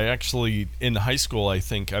tours, but I actually, in high school, I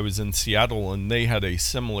think I was in Seattle, and they had a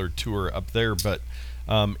similar tour up there. But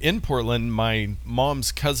in Portland, my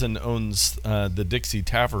mom's cousin owns the Dixie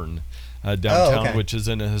Tavern downtown, which is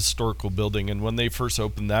in a historical building. And when they first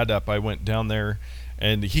opened that up, I went down there,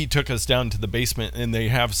 and he took us down to the basement, and they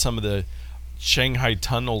have some of the Shanghai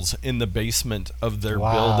tunnels in the basement of their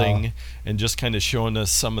building, and just kind of showing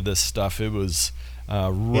us some of this stuff. It was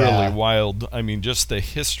really wild. I mean, just the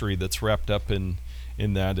history that's wrapped up in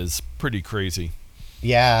that is pretty crazy.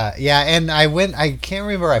 Yeah, and I can't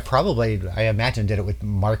remember, I imagine did it with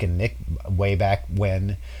Mark and Nick way back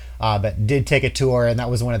when, but did take a tour, and that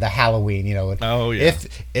was one of the Halloween,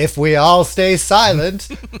 if we all stay silent,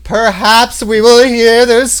 perhaps we will hear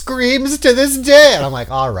their screams to this day. And I'm like,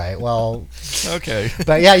 all right, well, okay.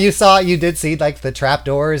 But yeah, you did see like the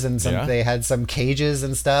trapdoors, and they had some cages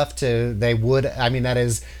and stuff that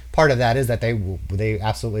is part of that, is that they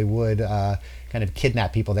absolutely would kind of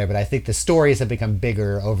kidnap people there. But I think the stories have become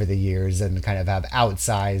bigger over the years and kind of have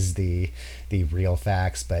outsized the real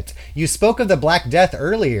facts. But you spoke of the Black Death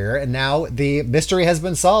earlier, and now the mystery has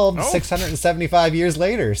been solved 675 years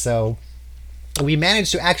later. So we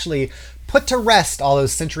managed to actually put to rest all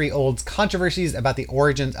those century-old controversies about the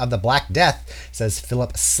origins of the Black Death, says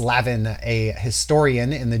Philip Slavin, a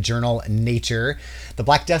historian in the journal Nature. The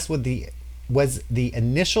Black Death was the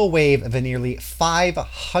initial wave of a nearly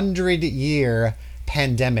 500-year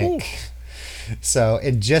pandemic. Ooh. So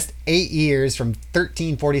in just 8 years, from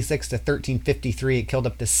 1346 to 1353, it killed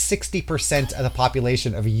up to 60% of the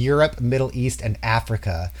population of Europe, Middle East, and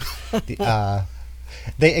Africa.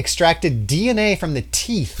 They extracted DNA from the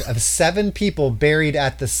teeth of 7 people buried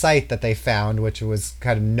at the site that they found, which was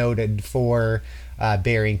kind of noted for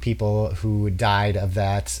burying people who died of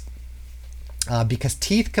that. Because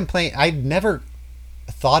teeth complain, I'd never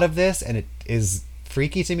thought of this, and it is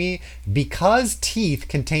freaky to me, because teeth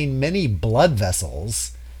contain many blood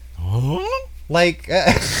vessels. Like,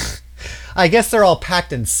 I guess they're all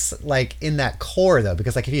packed in that core, though,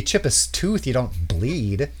 because like if you chip a tooth, you don't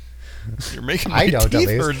bleed. You're making my teeth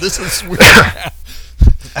hurt. This is weird.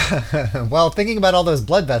 Well, thinking about all those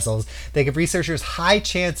blood vessels, they give researchers high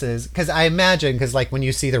chances, because I imagine, like when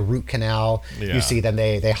you see the root canal, you see them,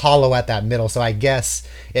 they hollow at that middle. So I guess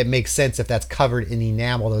it makes sense if that's covered in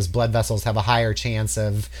enamel, those blood vessels have a higher chance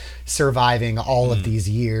of surviving all of these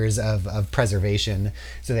years of preservation.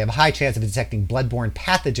 So they have a high chance of detecting bloodborne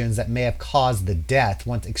pathogens that may have caused the death.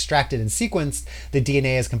 Once extracted and sequenced, the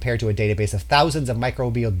DNA is compared to a database of thousands of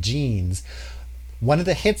microbial genes. One of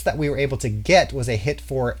the hits that we were able to get was a hit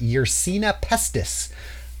for Yersinia pestis,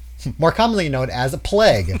 more commonly known as a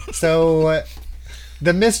plague. So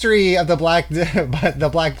the mystery of the Black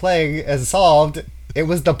Plague is solved. It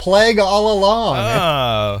was the plague all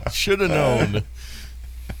along. Should have known.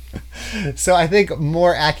 So I think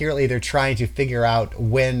more accurately, they're trying to figure out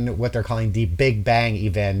when what they're calling the Big Bang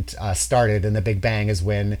event started. And the Big Bang is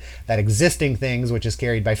when that existing things, which is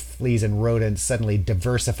carried by fleas and rodents, suddenly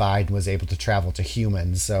diversified and was able to travel to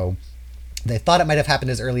humans. So they thought it might have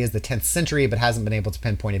happened as early as the 10th century, but hasn't been able to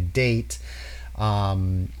pinpoint a date.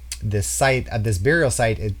 this site, this burial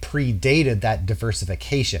site, it predated that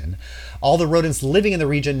diversification. All the rodents living in the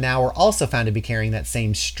region now are also found to be carrying that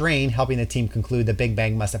same strain, helping the team conclude the Big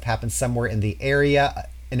Bang must have happened somewhere in the area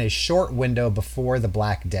in a short window before the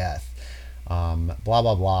Black Death. Blah,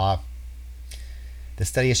 blah, blah. The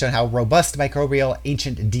study has shown how robust microbial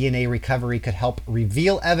ancient DNA recovery could help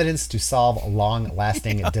reveal evidence to solve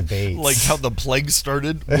long-lasting debates. Like how the plague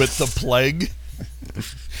started with the plague.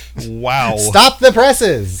 Wow. Stop the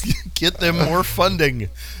presses! Get them more funding.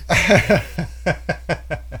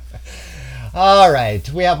 All right,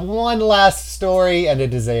 we have one last story, and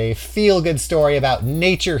it is a feel-good story about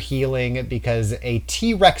nature healing because a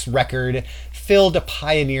T-Rex record filled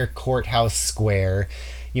Pioneer Courthouse Square.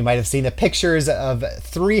 You might have seen the pictures of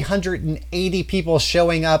 380 people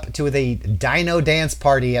showing up to the Dino Dance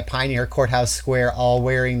Party at Pioneer Courthouse Square, all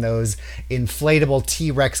wearing those inflatable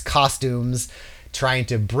T-Rex costumes, trying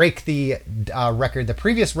to break the record. The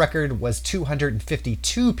previous record was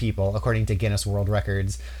 252 people, according to Guinness World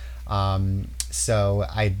Records. So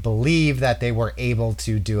I believe that they were able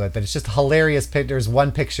to do it, but it's just hilarious. There's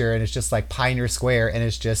one picture, and it's just like Pioneer Square, and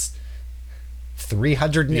it's just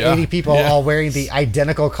 380 people all wearing the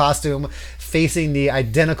identical costume, facing the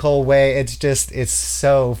identical way. It's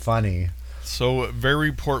so funny. So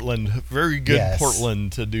very Portland, very good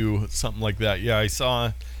Portland to do something like that. Yeah, I saw,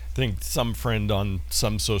 I think some friend on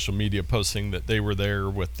some social media posting that they were there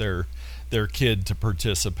with their kid to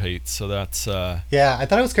participate. So that's yeah, I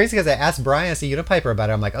thought it was crazy because I asked Brian, the Unipiper, about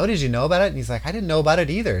it. I'm like, oh, did you know about it? And he's like, I didn't know about it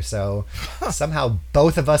either. So somehow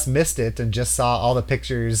both of us missed it and just saw all the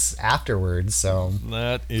pictures afterwards. So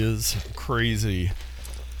that is crazy.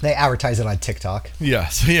 They advertise it on TikTok.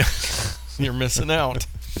 Yes, yeah. You're missing out.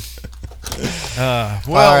 Well,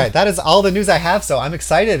 all right, that is all the news I have, so I'm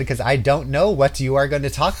excited because I don't know what you are going to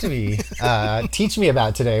talk to me, teach me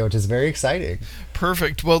about today, which is very exciting.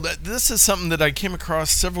 Perfect. Well, this is something that I came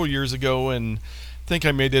across several years ago, and I think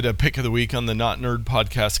I made it a pick of the week on the Not Nerd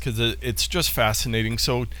podcast because it's just fascinating.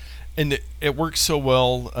 So, and it works so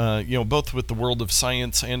well, both with the world of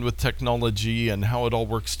science and with technology and how it all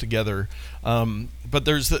works together. But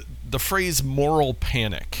there's the phrase moral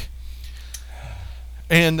panic.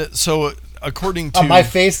 And so, according to my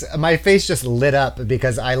face just lit up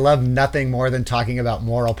because I love nothing more than talking about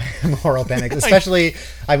moral panic. Especially,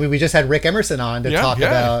 I mean, we just had Rick Emerson on to talk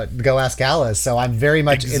about Go Ask Alice, so I'm very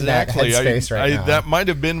much in that headspace right now. That might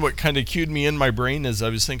have been what kind of cued me in my brain as I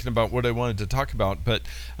was thinking about what I wanted to talk about. But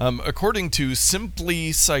according to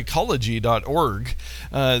simplypsychology.org,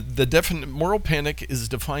 the moral panic is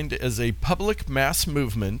defined as a public mass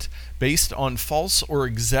movement based on false or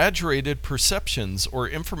exaggerated perceptions or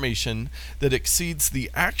information that exceeds the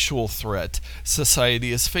actual threat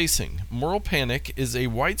society is facing. Moral panic is a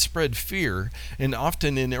widespread fear and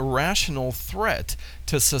often an irrational threat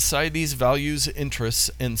to society's values, interests,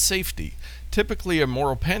 and safety. Typically, a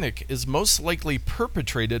moral panic is most likely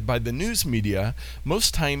perpetrated by the news media,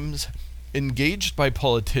 most times engaged by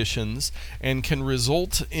politicians, and can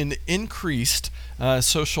result in increased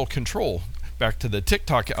social control. Back to the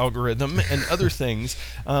TikTok algorithm and other things.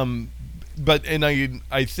 But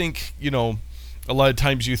I think, a lot of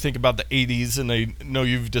times you think about the 80s, and I know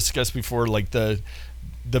you've discussed before, like the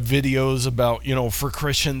videos about, for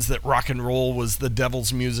Christians that rock and roll was the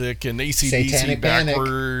devil's music and AC/DC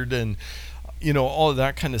backward and, all of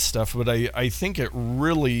that kind of stuff. But I think it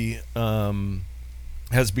really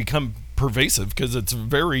has become pervasive because it's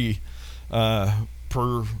very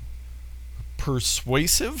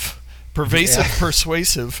persuasive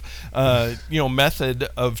method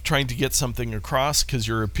of trying to get something across because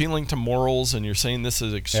you're appealing to morals and you're saying this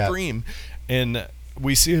is extreme. And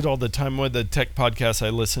we see it all the time with the tech podcast I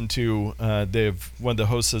listen to. One of the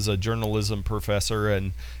hosts is a journalism professor,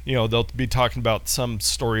 and they'll be talking about some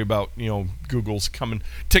story about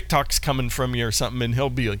TikTok's coming from you or something, and he'll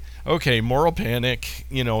be like, okay, moral panic,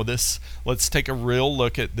 let's take a real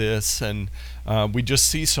look at this, and we just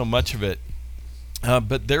see so much of it.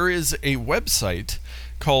 But there is a website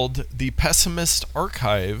called the Pessimist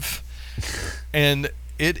Archive, and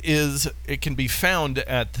it can be found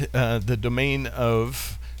at the domain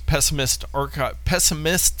of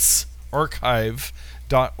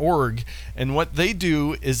pessimistsarchive.org. And what they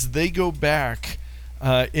do is they go back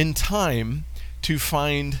in time to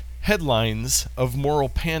find headlines of moral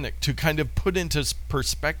panic to kind of put into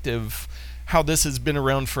perspective how this has been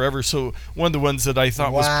around forever. So one of the ones that I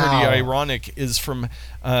thought was pretty ironic is from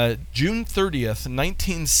June 30th,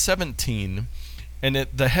 1917, and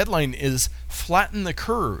the headline is "Flatten the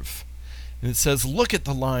Curve." And it says, look at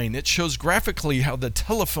the line. It shows graphically how the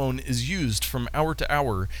telephone is used from hour to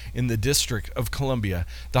hour in the District of Columbia.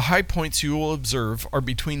 The high points you will observe are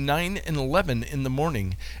between 9 and 11 in the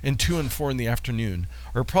morning and 2 and 4 in the afternoon.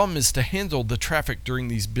 Our problem is to handle the traffic during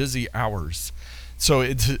these busy hours. So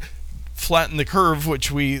it's flatten the curve,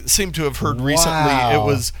 which we seem to have heard recently. Wow. It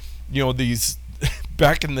was, these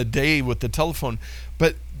back in the day with the telephone.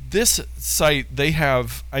 But this site, they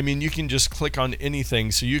have, you can just click on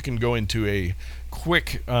anything, so you can go into a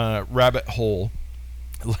quick rabbit hole,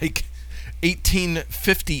 like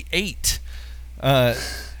 1858,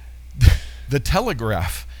 the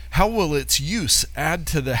telegraph. How will its use add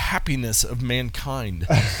to the happiness of mankind?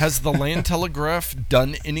 Has the land telegraph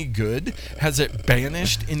done any good? Has it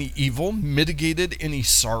banished any evil, mitigated any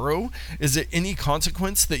sorrow? Is it any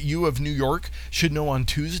consequence that you of New York should know on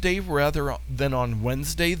Tuesday rather than on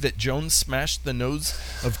Wednesday that Jones smashed the nose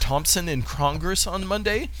of Thompson in Congress on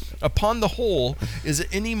Monday? Upon the whole, is it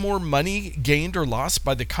any more money gained or lost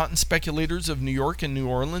by the cotton speculators of New York and New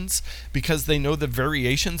Orleans because they know the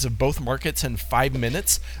variations of both markets in 5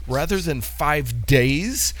 minutes? Rather than 5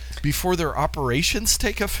 days before their operations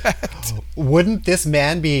take effect? Wouldn't this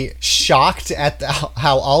man be shocked at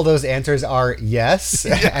how all those answers are yes,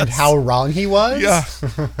 and how wrong he was? Yeah.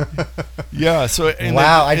 Yeah. So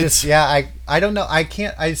wow. I don't know.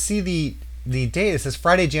 I see the date. It says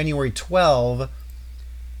Friday, January 12.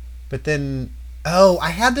 But then, I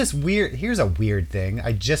had this weird. Here's a weird thing.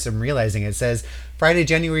 I just am realizing it says Friday,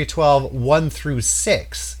 January 12, 1 through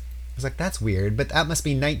 6. I was like, that's weird, but that must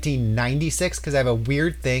be 1996 because I have a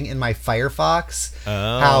weird thing in my Firefox.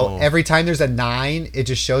 How every time there's a 9, it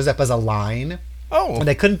just shows up as a line. Oh. And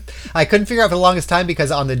I couldn't figure out for the longest time because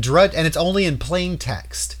on the Drudge, and it's only in plain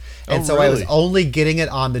text. And so really? I was only getting it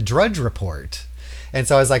on the Drudge report. And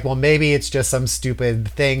so I was like, well, maybe it's just some stupid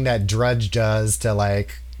thing that Drudge does to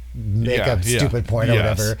make a stupid point or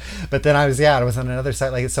whatever. But then I was on another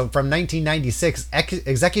site so from 1996,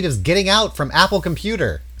 executives getting out from Apple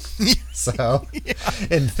Computer. So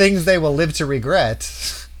and things they will live to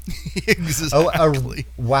regret. Exactly.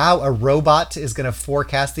 A robot is going to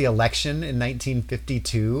forecast the election in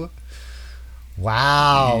 1952.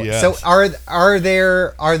 Wow. Yes. So are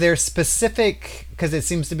there specific, because it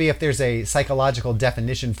seems to be if there's a psychological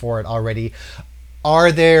definition for it already,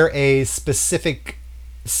 are there a specific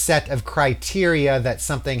set of criteria that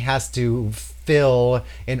something has to fill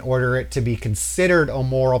in order it to be considered a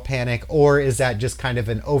moral panic, or is that just kind of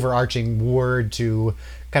an overarching word to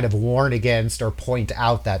kind of warn against or point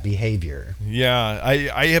out that behavior? Yeah,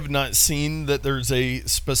 I have not seen that there's a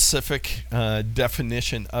specific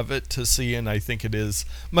definition of it to see, and I think it is,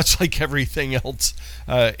 much like everything else,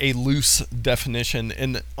 a loose definition.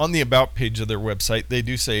 And on the About page of their website, they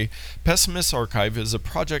do say, Pessimist Archive is a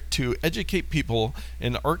project to educate people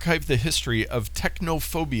and archive the history of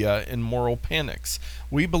technophobia and moral panics.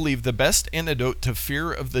 We believe the best antidote to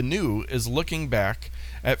fear of the new is looking back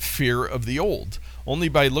at fear of the old. Only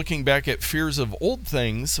by looking back at fears of old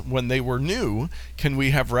things when they were new can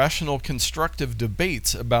we have rational, constructive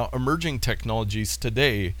debates about emerging technologies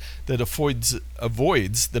today that avoids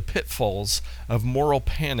the pitfalls of moral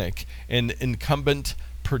panic and incumbent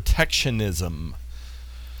protectionism.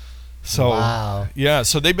 So, wow. Yeah,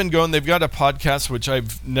 so they've got a podcast, which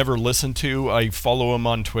I've never listened to. I follow them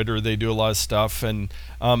on Twitter. They do a lot of stuff. And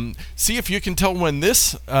see if you can tell when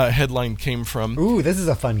this headline came from. Ooh, this is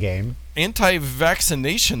a fun game.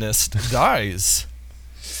 Anti-vaccinationist dies.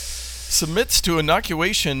 Submits to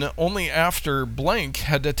inoculation only after blank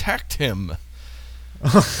had attacked him.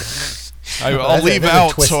 I'll leave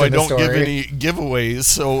out so I don't give any giveaways.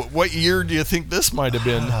 So what year do you think this might have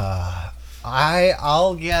been?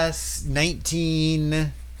 I'll guess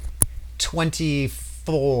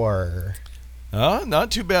 1924.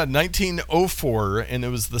 Not too bad. 1904, and it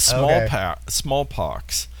was the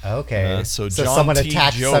smallpox. Okay. So someone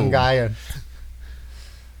attacked some guy.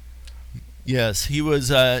 Yes, he was.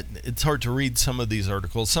 It's hard to read some of these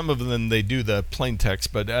articles. Some of them they do the plain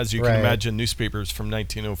text, but as you can imagine, newspapers from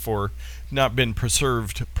 1904 not been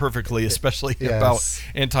preserved perfectly, especially about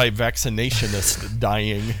anti-vaccinationists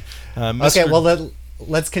dying. Okay, well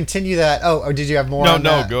let's continue that. Or did you have more?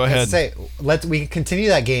 No, go ahead. We can continue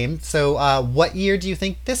that game. So, what year do you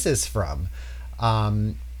think this is from?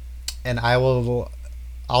 And I'll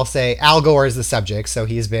say Al Gore is the subject. So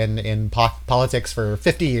he's been in politics for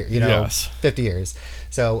 50 years. 50 years.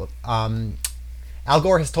 So, Al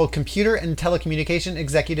Gore has told computer and telecommunication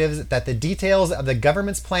executives that the details of the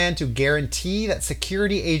government's plan to guarantee that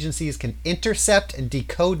security agencies can intercept and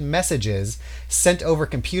decode messages sent over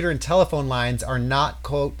computer and telephone lines are not,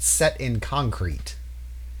 quote, set in concrete.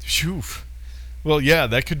 Phew. Well, yeah,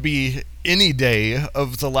 that could be any day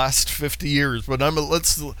of the last 50 years, but I'm going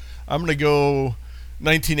to go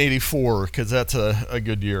 1984 because that's a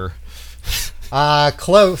good year.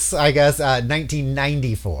 Close, I guess.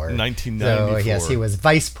 1994. 1994. So yes, he was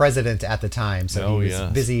vice president at the time. So he was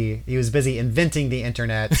yes. busy. He was busy inventing the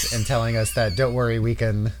internet and telling us that don't worry, we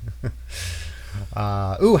can.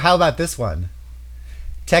 How about this one?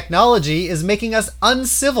 Technology is making us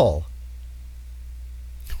uncivil.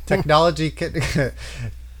 Technology can.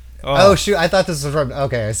 Oh shoot! I thought this was from.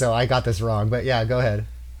 Okay, so I got this wrong. But yeah, go ahead.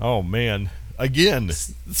 Oh man. Again,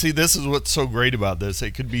 see, this is what's so great about this.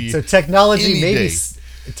 It could be so technology any may day.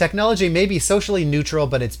 be technology may be socially neutral,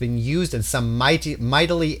 but it's been used in some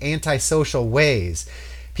mightily antisocial ways.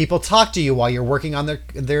 People talk to you while you're working on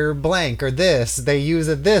their blank or this. They use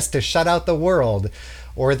this to shut out the world,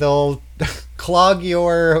 or they'll clog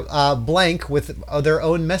your blank with their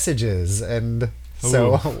own messages. And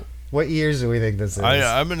so, what years do we think this is?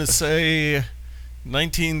 I'm going to say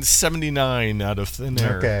 1979 out of thin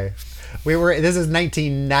air. Okay. This is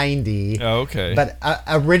 1990. Oh, okay. But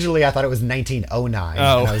originally I thought it was 1909.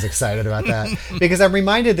 Oh. And I was excited about that. Because I'm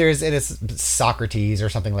reminded it's Socrates or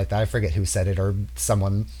something like that. I forget who said it, or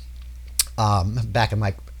someone back in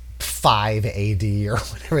like 5 AD or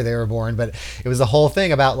whenever they were born, but it was the whole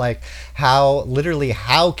thing about like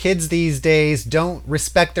how kids these days don't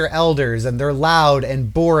respect their elders, and they're loud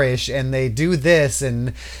and boorish, and they do this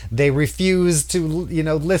and they refuse to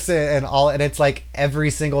listen and all, and it's like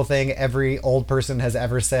every single thing every old person has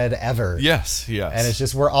ever said ever. Yes. And it's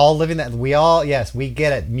just, we're all living that. We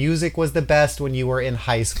get it. Music was the best when you were in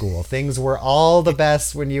high school. Things were all the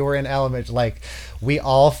best when you were in elementary. Like, we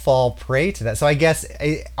all fall prey to that. So I guess,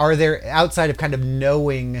 are there, outside of kind of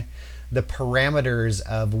knowing the parameters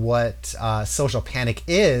of what social panic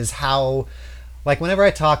is, how, like, whenever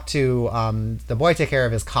I talk to the boy I take care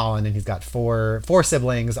of is Colin, and he's got four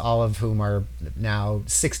siblings, all of whom are now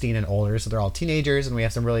 16 and older, so they're all teenagers, and we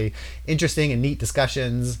have some really interesting and neat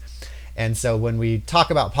discussions. And so when we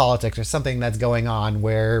talk about politics or something that's going on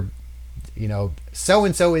where so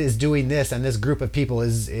and so is doing this and this group of people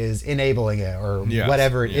is enabling it, or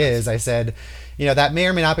whatever it is, I said, that may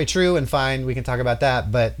or may not be true, and fine, we can talk about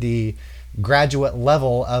that, but the graduate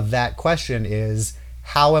level of that question is,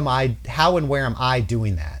 how and where am I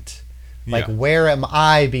doing that? Like, where am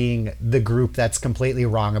I being the group that's completely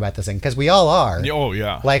wrong about this thing? Because we all are. Oh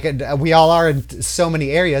yeah. Like, we all are in so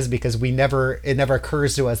many areas, because it never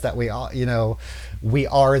occurs to us that we all, we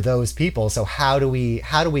are those people. So how do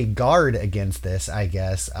we guard against this, I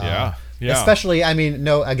guess? Yeah. Especially, I mean,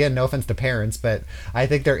 no offense to parents, but I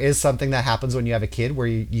think there is something that happens when you have a kid where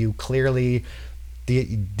you clearly,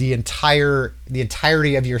 the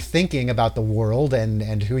entirety of your thinking about the world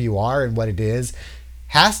and who you are and what it is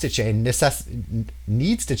has to change,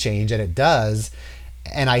 needs to change, and it does.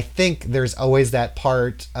 And I think there's always that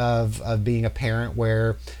part of being a parent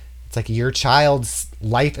where it's like your child's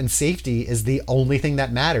life and safety is the only thing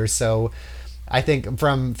that matters. So I think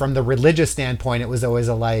from the religious standpoint, it was always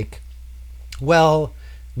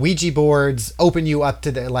Ouija boards open you up to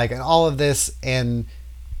and all of this, and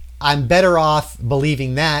I'm better off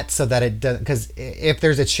believing that, so that it does, because if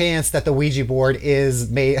there's a chance that the Ouija board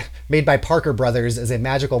is made by Parker Brothers as a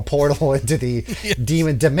magical portal into the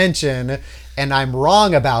demon dimension, and I'm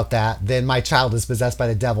wrong about that, then my child is possessed by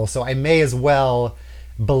the devil. So I may as well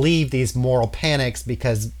believe these moral panics,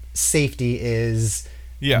 because safety is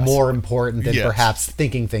more important than perhaps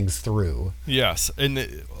thinking things through. Yes, and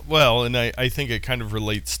I think it kind of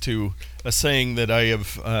relates to a saying that I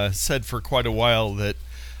have said for quite a while, that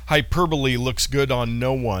hyperbole looks good on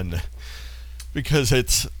no one, because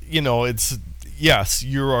it's yes,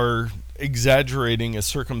 you are exaggerating a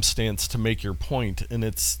circumstance to make your point, and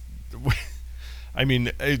it's I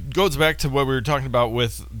mean, it goes back to what we were talking about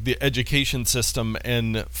with the education system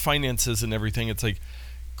and finances and everything. It's like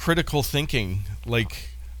critical thinking. Like,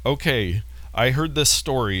 okay, I heard this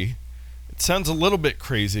story. It sounds a little bit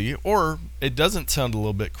crazy, or it doesn't sound a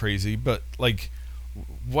little bit crazy, but like,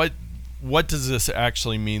 what does this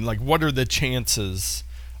actually mean? Like, what are the chances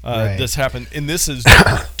this happened? And this is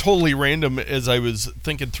totally random. As I was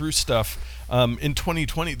thinking through stuff, in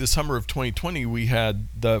 2020, the summer of 2020, we had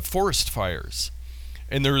the forest fires.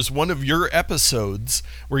 And there was one of your episodes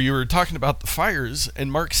where you were talking about the fires,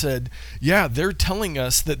 and Mark said, yeah, they're telling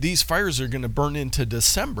us that these fires are going to burn into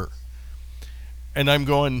December. And I'm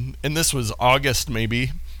going, and this was August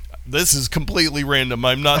maybe. This is completely random.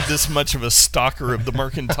 I'm not this much of a stalker of the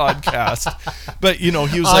Mark and Todd cast. But, he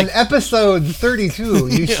was on episode 32,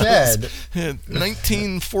 you said.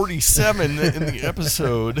 1947 in the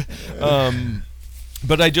episode.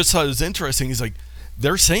 But I just thought it was interesting. He's like,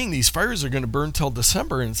 they're saying these fires are going to burn till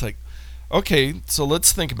December, and it's like, okay, so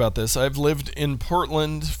let's think about this. I've lived in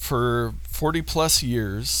Portland for 40 plus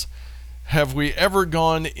years. Have we ever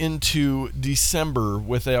gone into December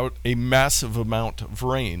without a massive amount of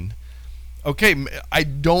rain? Okay, I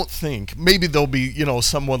don't think. Maybe there'll be,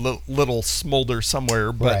 some little smolder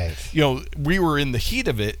somewhere, but, right. We were in the heat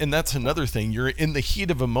of it, and that's another thing. You're in the heat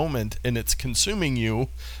of a moment, and it's consuming you,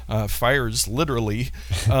 fires literally,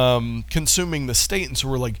 consuming the state, and so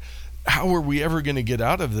we're like, how are we ever going to get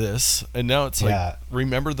out of this? And now it's like,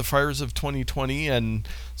 remember the fires of 2020? And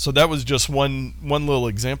so that was just one little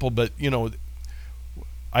example, but,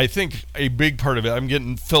 I think a big part of it, I'm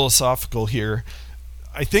getting philosophical here,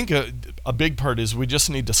 I think a big part is we just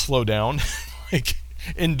need to slow down, like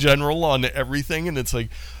in general on everything. And it's like,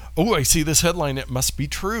 oh, I see this headline, it must be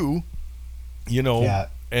true,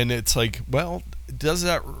 And it's like, well, is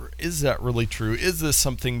that really true? Is this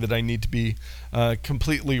something that I need to be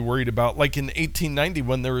completely worried about? Like in 1890,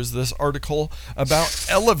 when there was this article about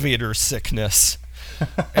elevator sickness.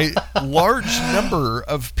 A large number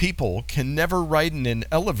of people can never ride in an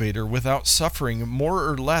elevator without suffering more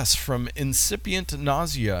or less from incipient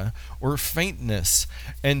nausea or faintness,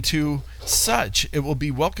 and to such it will be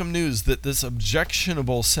welcome news that this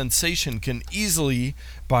objectionable sensation can easily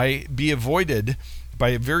be avoided by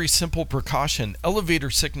a very simple precaution. Elevator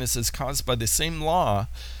sickness is caused by the same law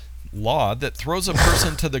that throws a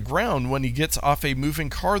person to the ground when he gets off a moving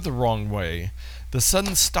car the wrong way. The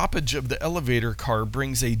sudden stoppage of the elevator car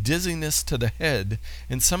brings a dizziness to the head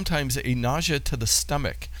and sometimes a nausea to the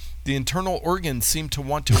stomach. The internal organs seem to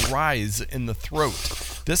want to rise in the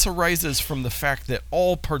throat. This arises from the fact that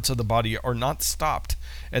all parts of the body are not stopped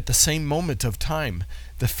at the same moment of time.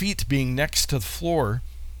 The feet being next to the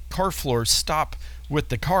car floor stop with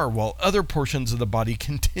the car while other portions of the body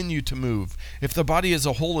continue to move. If the body as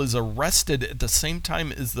a whole is arrested at the same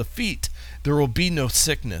time as the feet, there will be no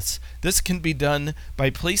sickness. This can be done by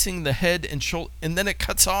placing the head and shoulder, and then it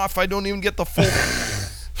cuts off. I don't even get the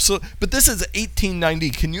full. But this is 1890.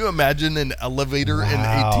 Can you imagine an elevator in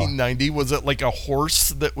 1890? Was it like a horse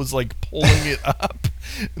that was like pulling it up,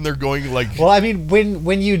 and they're going like? Well, I mean,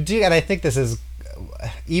 when you do, and I think this is.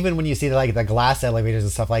 Even when you see like the glass elevators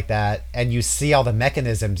and stuff like that, and you see all the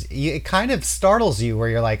mechanisms, it kind of startles you where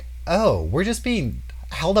you're like, oh, we're just being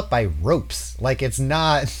held up by ropes. Like it's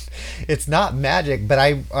not magic. But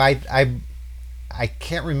I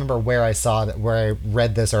can't remember where I saw that, where I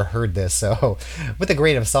read this or heard this. So with a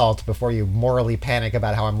grain of salt before you morally panic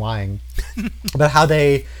about how I'm lying. But how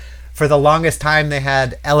they, for the longest time, they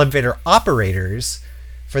had elevator operators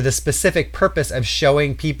for the specific purpose of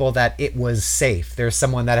showing people that it was safe. There's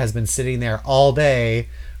someone that has been sitting there all day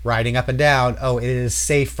riding up and down. Oh, it is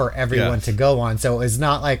safe for everyone to go on. So it's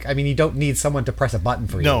not like, I mean, you don't need someone to press a button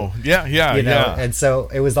for you. No, yeah. And so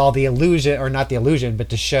it was all the illusion, or not the illusion, but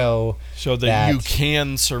to show that you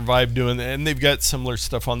can survive doing that. And they've got similar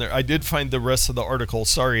stuff on there. I did find the rest of the article.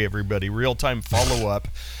 Sorry, everybody. Real-time follow-up.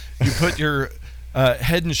 You put your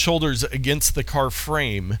head and shoulders against the car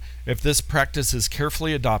frame. If this practice is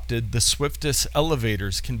carefully adopted, the swiftest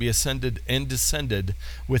elevators can be ascended and descended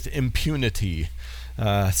with impunity.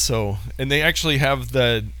 And they actually have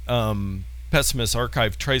the Pessimist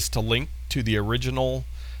Archive tries to link to the original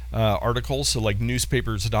article, so like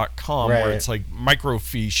newspapers.com, where it's like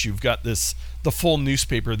microfiche. You've got the full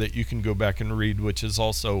newspaper that you can go back and read, which is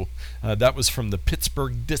also that was from the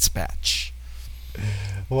Pittsburgh Dispatch.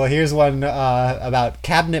 Well, here's one about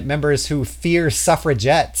cabinet members who fear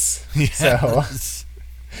suffragettes. Yes. So,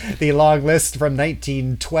 the long list from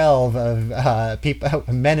 1912 of people,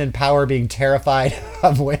 men in power being terrified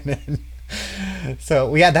of women.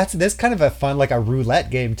 So, yeah, this kind of a fun, like a roulette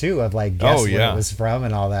game too, of like guess where it was from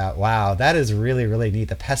and all that. Wow, that is really, really neat.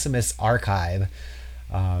 The Pessimist Archive.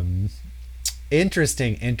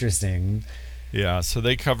 Interesting. Yeah, so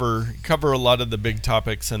they cover a lot of the big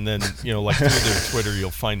topics, and then like through their Twitter, you'll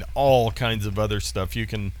find all kinds of other stuff. You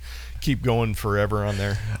can keep going forever on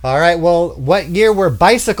there. All right, well, what year were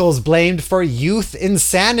bicycles blamed for youth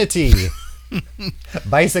insanity?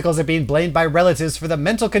 Bicycles are being blamed by relatives for the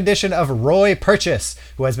mental condition of Roy Purchase,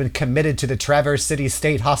 who has been committed to the Traverse City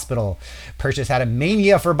State Hospital. Purchase had a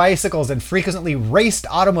mania for bicycles and frequently raced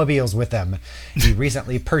automobiles with them. He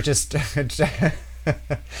recently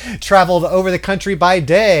traveled over the country by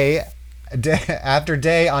day after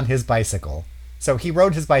day on his bicycle. So he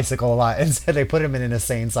rode his bicycle a lot, and said they put him in an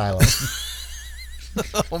insane asylum.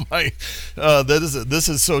 Oh my! This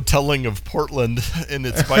is so telling of Portland and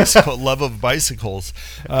its bicycle love of bicycles.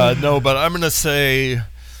 No, but I'm gonna say,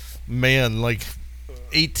 man, like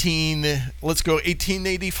 18. Let's go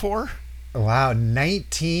 1884. Wow,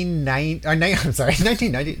 1990 or I'm sorry,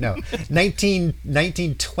 1990 no,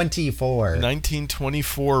 1924.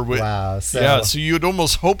 1924. Wow. So Yeah, so you'd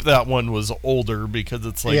almost hope that one was older because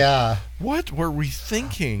it's like, yeah. what were we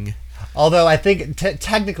thinking? Although I think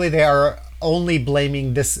technically they are only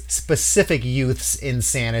blaming this specific youth's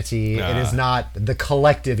insanity. It is not the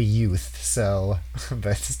collective youth. So,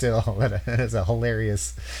 but still, that is a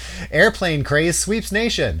hilarious airplane craze sweeps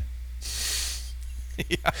nation.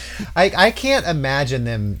 Yeah. I can't imagine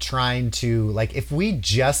them trying to, like, if we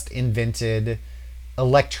just invented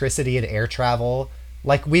electricity and air travel,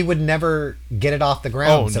 like, we would never get it off the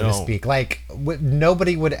ground, so to speak. Like,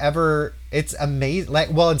 nobody would ever. It's amazing.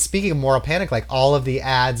 Like, well, and speaking of moral panic, like all of the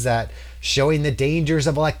ads that showing the dangers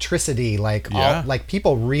of electricity, like, all, like,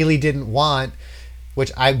 people really didn't want. Which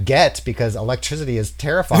I get because electricity is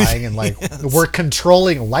terrifying, and like yes. we're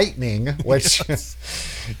controlling lightning, which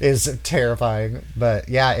is terrifying. But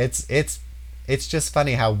yeah, it's just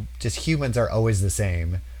funny how just humans are always the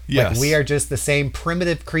same. Yes. Like, we are just the same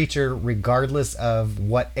primitive creature regardless of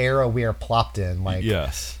what era we are plopped in. Like,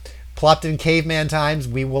 yes. Plopped in caveman times,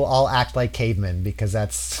 we will all act like cavemen because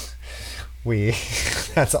that's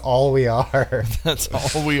all we are. That's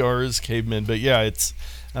all we are as cavemen. But yeah, it's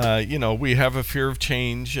we have a fear of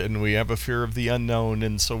change and we have a fear of the unknown,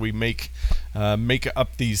 and so we make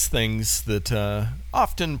up these things that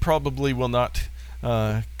often probably will not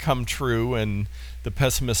come true. And the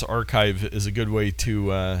Pessimist Archive is a good way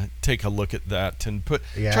to take a look at that and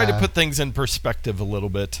try to put things in perspective a little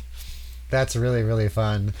bit. That's really, really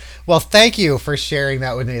fun. Well, thank you for sharing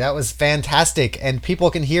that with me. That was fantastic. And people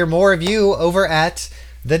can hear more of you over at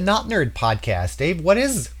the Not Nerd Podcast. Dave, what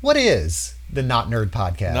is the Not Nerd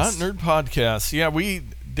Podcast? Not Nerd Podcast. Yeah,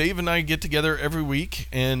 Dave and I get together every week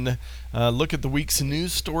and look at the week's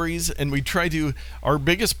news stories, and we try to. Our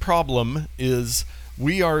biggest problem is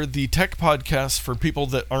we are the tech podcast for people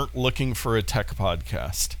that aren't looking for a tech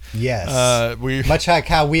podcast. Yes. Much like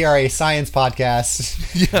how we are a science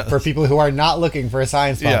podcast for people who are not looking for a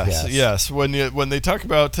science podcast. Yes. When they talk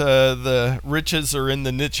about the riches are in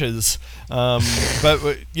the niches, but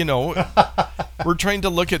we're trying to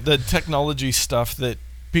look at the technology stuff that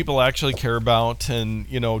people actually care about, and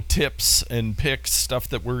tips and picks, stuff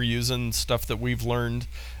that we're using, stuff that we've learned,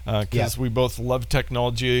 because we both love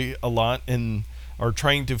technology a lot and are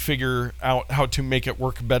trying to figure out how to make it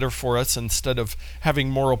work better for us instead of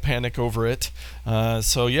having moral panic over it.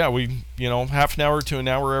 So yeah, we half an hour to an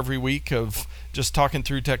hour every week of just talking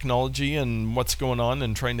through technology and what's going on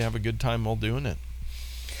and trying to have a good time while doing it.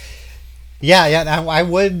 Yeah. I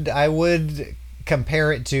would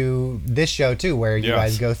compare it to this show too, where you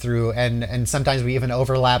guys go through and sometimes we even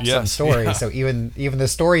overlap some stories. Yeah. So even the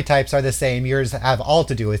story types are the same. Yours have all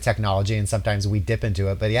to do with technology, and sometimes we dip into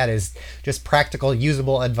it. But yeah, it is just practical,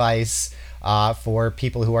 usable advice for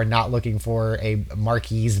people who are not looking for a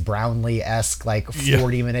Marquise Brownlee-esque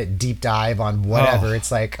 40-minute deep dive on whatever. Oh.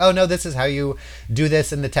 It's like, oh no, this is how you do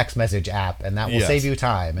this in the text message app, and that will save you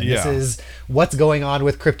time. And this is what's going on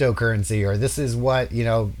with cryptocurrency, or this is what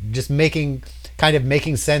just making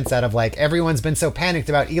sense out of everyone's been so panicked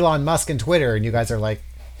about Elon Musk and Twitter, and you guys are like,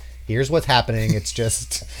 here's what's happening. It's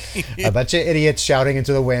just a bunch of idiots shouting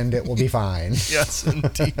into the wind. It will be fine. Yes,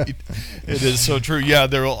 indeed. It is so true. Yeah,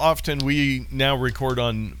 we now record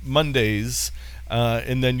on Mondays,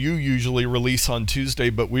 and then you usually release on Tuesday,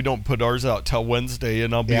 but we don't put ours out till Wednesday,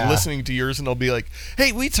 and I'll be listening to yours and I'll be like,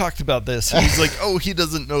 hey, we talked about this. And he's like, oh, he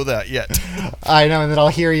doesn't know that yet. I know, and then I'll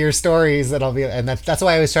hear your stories, and that's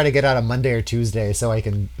why I always try to get out on Monday or Tuesday so I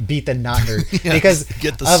can beat the Not Nerd. Yes,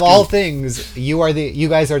 because of all things, you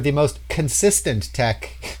guys are the most consistent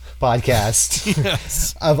tech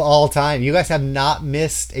podcast of all time. You guys have not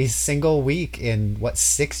missed a single week in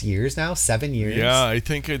 6 years now? 7 years? Yeah, I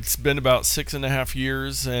think it's been about 6.5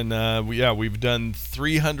 years, and we've done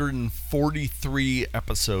 343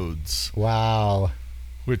 episods. Wow.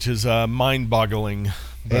 Which is mind-boggling.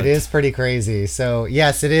 It is pretty crazy. So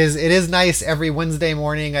yes, it is nice. Every Wednesday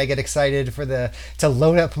morning I get excited to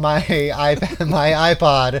load up my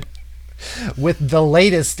iPod with the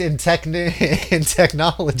latest in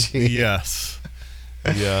technology. Yes.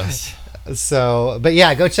 So, but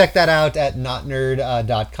yeah, go check that out at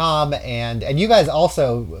notnerd.com. And you guys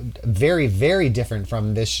also very, very different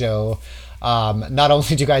from this show. Not only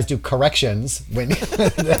do you guys do corrections when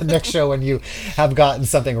the next show when you have gotten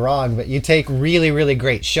something wrong, but you take really, really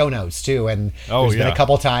great show notes too. And there's been a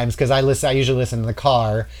couple times because I usually listen in the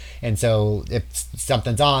car, and so if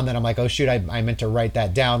something's on, then I'm like, oh shoot, I meant to write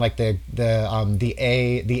that down, like the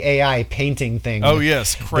AI painting thing. Oh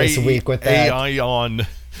yes, this week with that. AI on.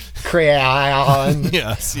 crayon.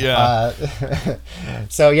 Yes, yeah.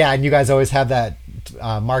 So yeah, and you guys always have that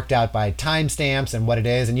marked out by timestamps and what it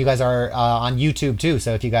is, and you guys are on YouTube too.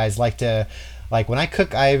 So if you guys like to, like when I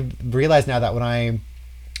cook, I realize now that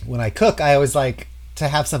when I cook, I always like to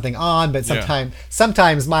have something on, but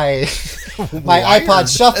sometimes my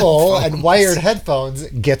iPod Shuffle and wired headphones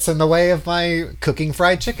gets in the way of my cooking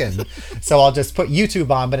fried chicken. So I'll just put YouTube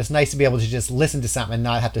on, but it's nice to be able to just listen to something and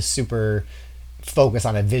not have to super focus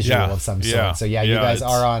on a visual of some sort. So you guys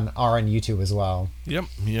are on YouTube as well. Yep.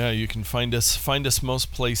 Yeah, you can find us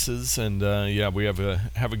most places, and we have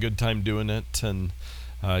a good time doing it, and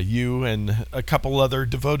you and a couple other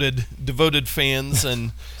devoted fans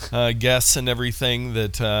and guests and everything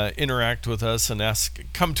that interact with us and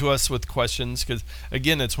come to us with questions, because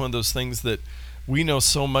again, it's one of those things that we know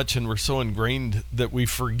so much and we're so ingrained that we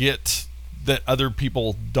forget that other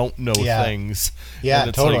people don't know things. Yeah, and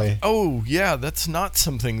it's totally. like, oh yeah, that's not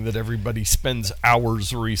something that everybody spends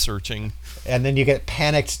hours researching. And then you get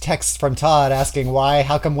panicked texts from Todd asking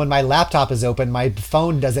how come when my laptop is open, my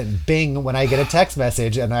phone doesn't bing when I get a text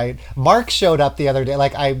message? And Mark showed up the other day,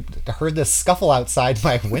 like I heard this scuffle outside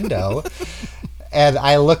my window. And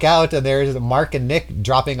I look out and there's Mark and Nick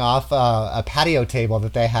dropping off a patio table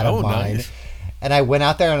that they had of mine. Nice. And I went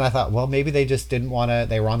out there and I thought, well, maybe they just didn't want to,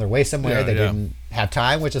 they were on their way somewhere. They didn't have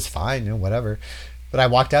time, which is fine, whatever. But I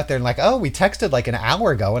walked out there and like, oh, we texted like an hour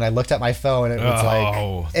ago. And I looked at my phone and it was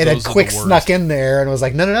like, it had quick snuck in there and was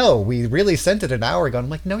like, no, we really sent it an hour ago. And I'm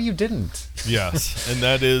like, no, you didn't. Yes. And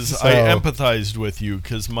that is, I empathized with you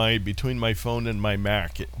because between my phone and my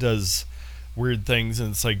Mac, it does weird things.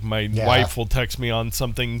 And it's like my wife will text me on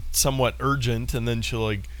something somewhat urgent. And then she'll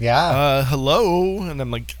like, hello. And I'm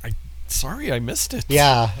like, sorry, I missed it.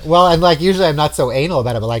 Yeah. Well, and like usually I'm not so anal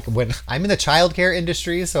about it, but like when I'm in the childcare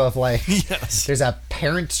industry, so if like there's a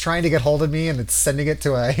parent trying to get hold of me and it's sending it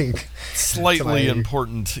to a slightly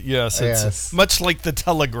important, it's much like the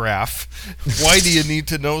telegraph. Why do you need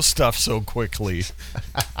to know stuff so quickly?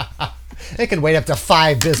 It can wait up to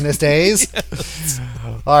 5 business days. Yes.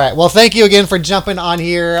 All right. Well, thank you again for jumping on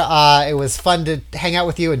here. It was fun to hang out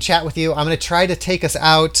with you and chat with you. I'm going to try to take us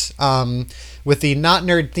out with the Not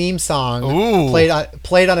Nerd theme song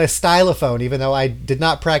played on a stylophone, even though I did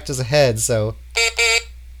not practice ahead. So.